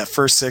smoked that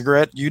first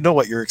cigarette, you know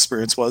what your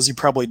experience was. You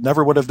probably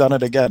never would have done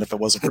it again if it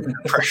wasn't for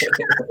pressure.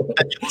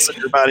 And you listen to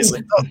your body's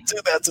like, don't do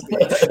that to me.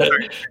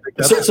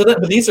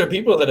 But these are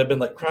people that have been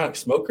chronic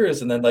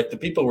smokers, and then the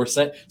people were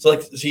saying,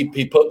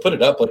 he put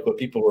it up what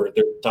people were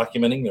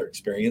documenting their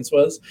experience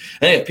was,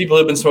 and people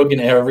have been smoking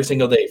every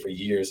single day for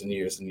years and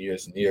years and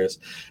years and years.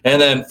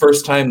 And then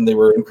first time they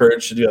were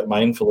encouraged to do it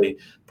mindfully,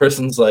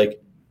 person's like,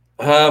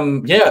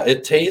 yeah,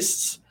 it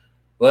tastes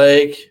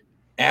like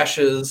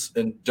ashes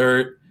and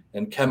dirt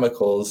and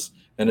chemicals,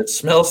 and it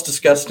smells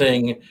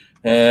disgusting,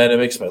 and it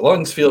makes my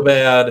lungs feel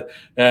bad.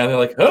 And they're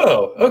like,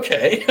 oh,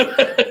 okay.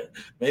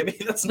 Maybe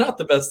that's not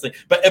the best thing.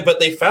 But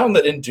they found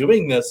that in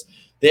doing this,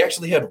 they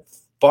actually had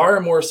far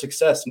more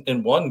success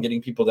in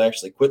getting people to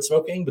actually quit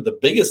smoking. But the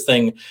biggest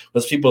thing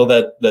was people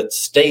that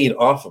stayed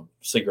off of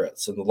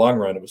cigarettes in the long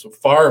run. It was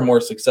far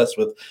more success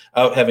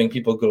without having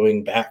people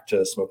going back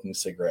to smoking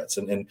cigarettes,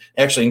 and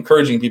actually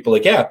encouraging people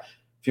yeah,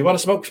 if you want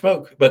to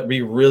smoke, but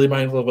be really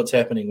mindful of what's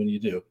happening when you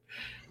do.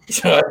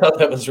 So I thought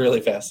that was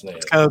really fascinating.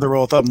 It's kind of the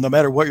rule of thumb. No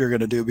matter what you're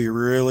going to do, be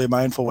really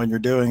mindful when you're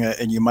doing it,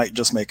 and you might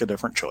just make a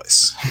different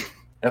choice.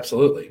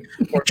 Absolutely.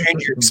 Or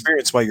change your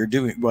experience while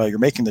you're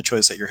making the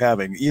choice that you're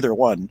having, either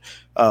one.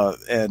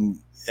 And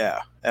yeah,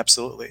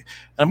 absolutely. And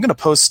I'm going to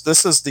post,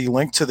 this is the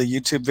link to the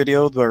YouTube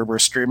video where we're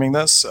streaming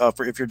this.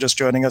 If you're just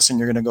joining us and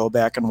you're going to go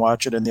back and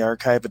watch it in the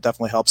archive, it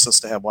definitely helps us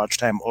to have watch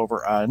time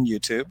over on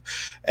YouTube,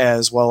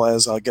 as well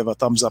as give a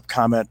thumbs up,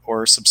 comment,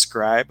 or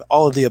subscribe.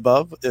 All of the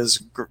above is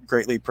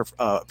greatly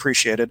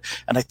appreciated.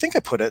 And I think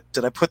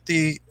did I put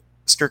the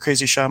Stir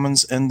Crazy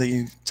Shamans in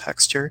the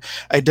text here?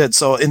 I did.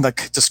 So in the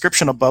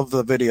description above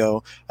the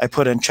video, I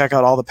put in, check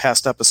out all the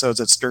past episodes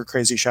at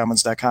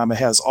stircrazyshamans.com. It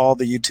has all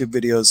the YouTube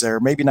videos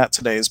there. Maybe not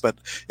today's, but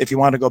if you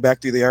want to go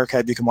back through the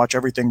archive, you can watch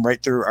everything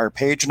right through our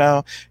page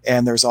now.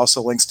 And there's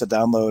also links to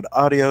download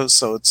audio.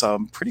 So it's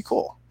pretty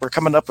cool. We're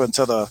coming up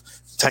into the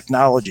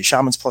technology.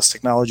 Shamans plus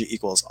technology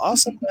equals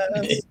awesome.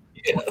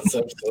 Yes,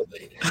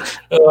 absolutely.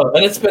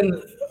 And it's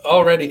been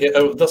already,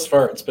 thus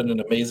far, it's been an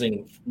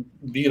amazing,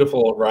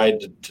 beautiful ride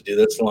to do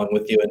this along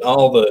with you, and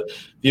all the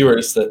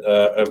viewers that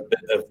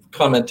have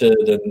commented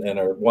and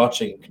are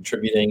watching and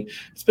contributing.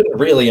 It's been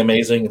really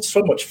amazing. It's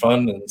so much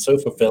fun and so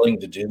fulfilling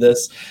to do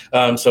this.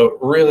 So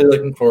really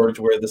looking forward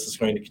to where this is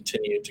going to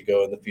continue to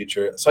go in the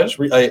future. So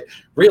I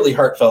really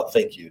heartfelt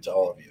thank you to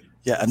all of you.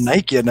 Yeah, and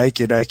Nike.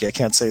 I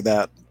can't say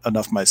that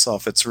enough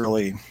myself. It's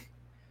really,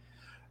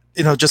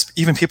 just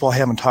even people I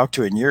haven't talked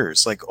to in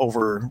years,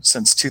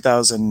 since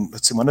 2000,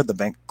 let's see, when did the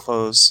bank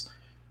close?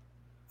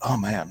 Oh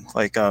man,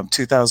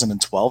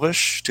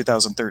 2012-ish,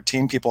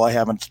 2013, people I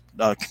haven't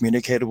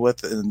communicated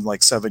with in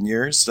 7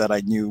 years that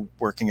I knew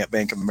working at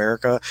Bank of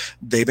America.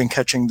 They've been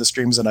catching the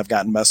streams, and I've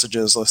gotten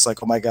messages. It's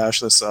oh my gosh,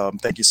 this,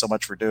 thank you so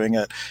much for doing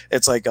it.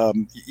 It's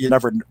you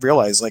never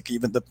realize,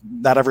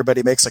 not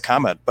everybody makes a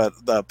comment, but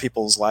the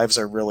people's lives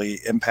are really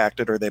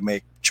impacted, or they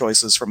make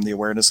choices from the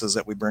awarenesses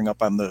that we bring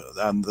up on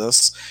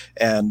this,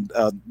 and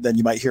then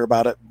you might hear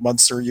about it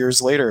months or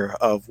years later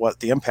of what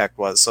the impact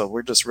was. So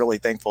we're just really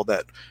thankful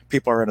that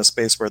people are in a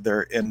space where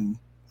they're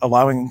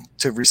allowing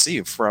to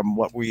receive from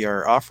what we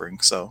are offering.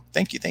 So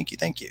thank you.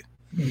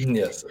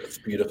 Yes, it's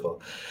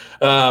beautiful.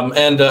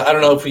 And I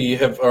don't know if we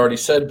have already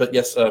said, but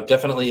yes,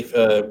 definitely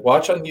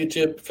watch on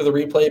YouTube for the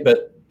replay,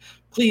 but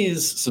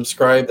please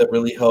subscribe. That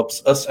really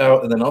helps us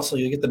out. And then also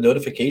you get the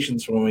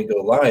notifications from when we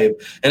go live.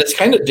 And it's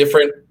kind of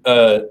different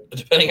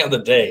depending on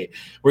the day.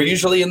 We're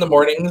usually in the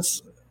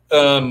mornings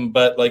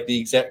but like the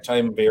exact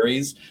time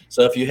varies.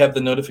 So if you have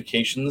the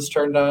notifications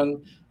turned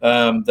on,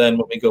 then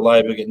when we go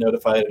live, we get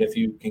notified. And if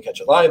you can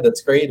catch it live,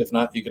 that's great. If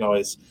not, you can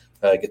always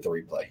get the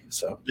replay.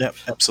 So yeah,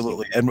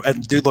 absolutely.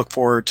 And do look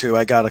forward to,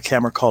 I got a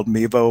camera called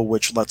Mevo,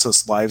 which lets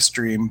us live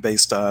stream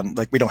based on,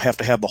 like, we don't have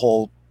to have the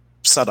whole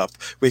setup.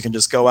 We can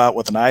just go out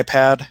with an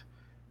iPad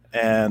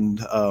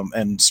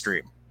and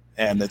stream.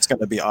 And it's going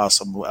to be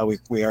awesome.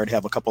 We already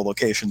have a couple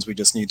locations. We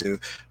just need to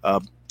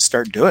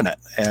start doing it,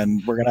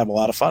 and we're going to have a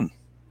lot of fun.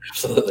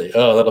 Absolutely.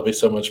 Oh, that'll be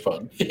so much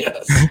fun.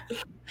 Yes.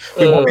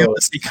 We won't be able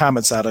to see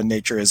comments out of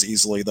nature as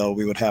easily, though.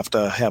 We would have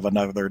to have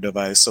another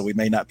device, so we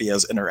may not be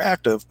as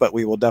interactive, but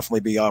we will definitely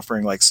be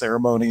offering like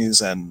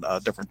ceremonies and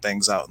different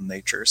things out in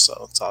nature.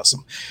 So it's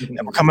awesome.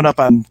 And we're coming up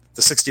on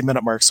the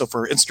 60-minute mark. So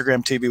for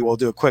Instagram TV, we'll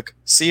do a quick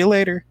see you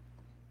later.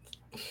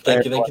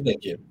 Thank you.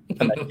 Nike,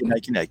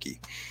 Nike, Nike.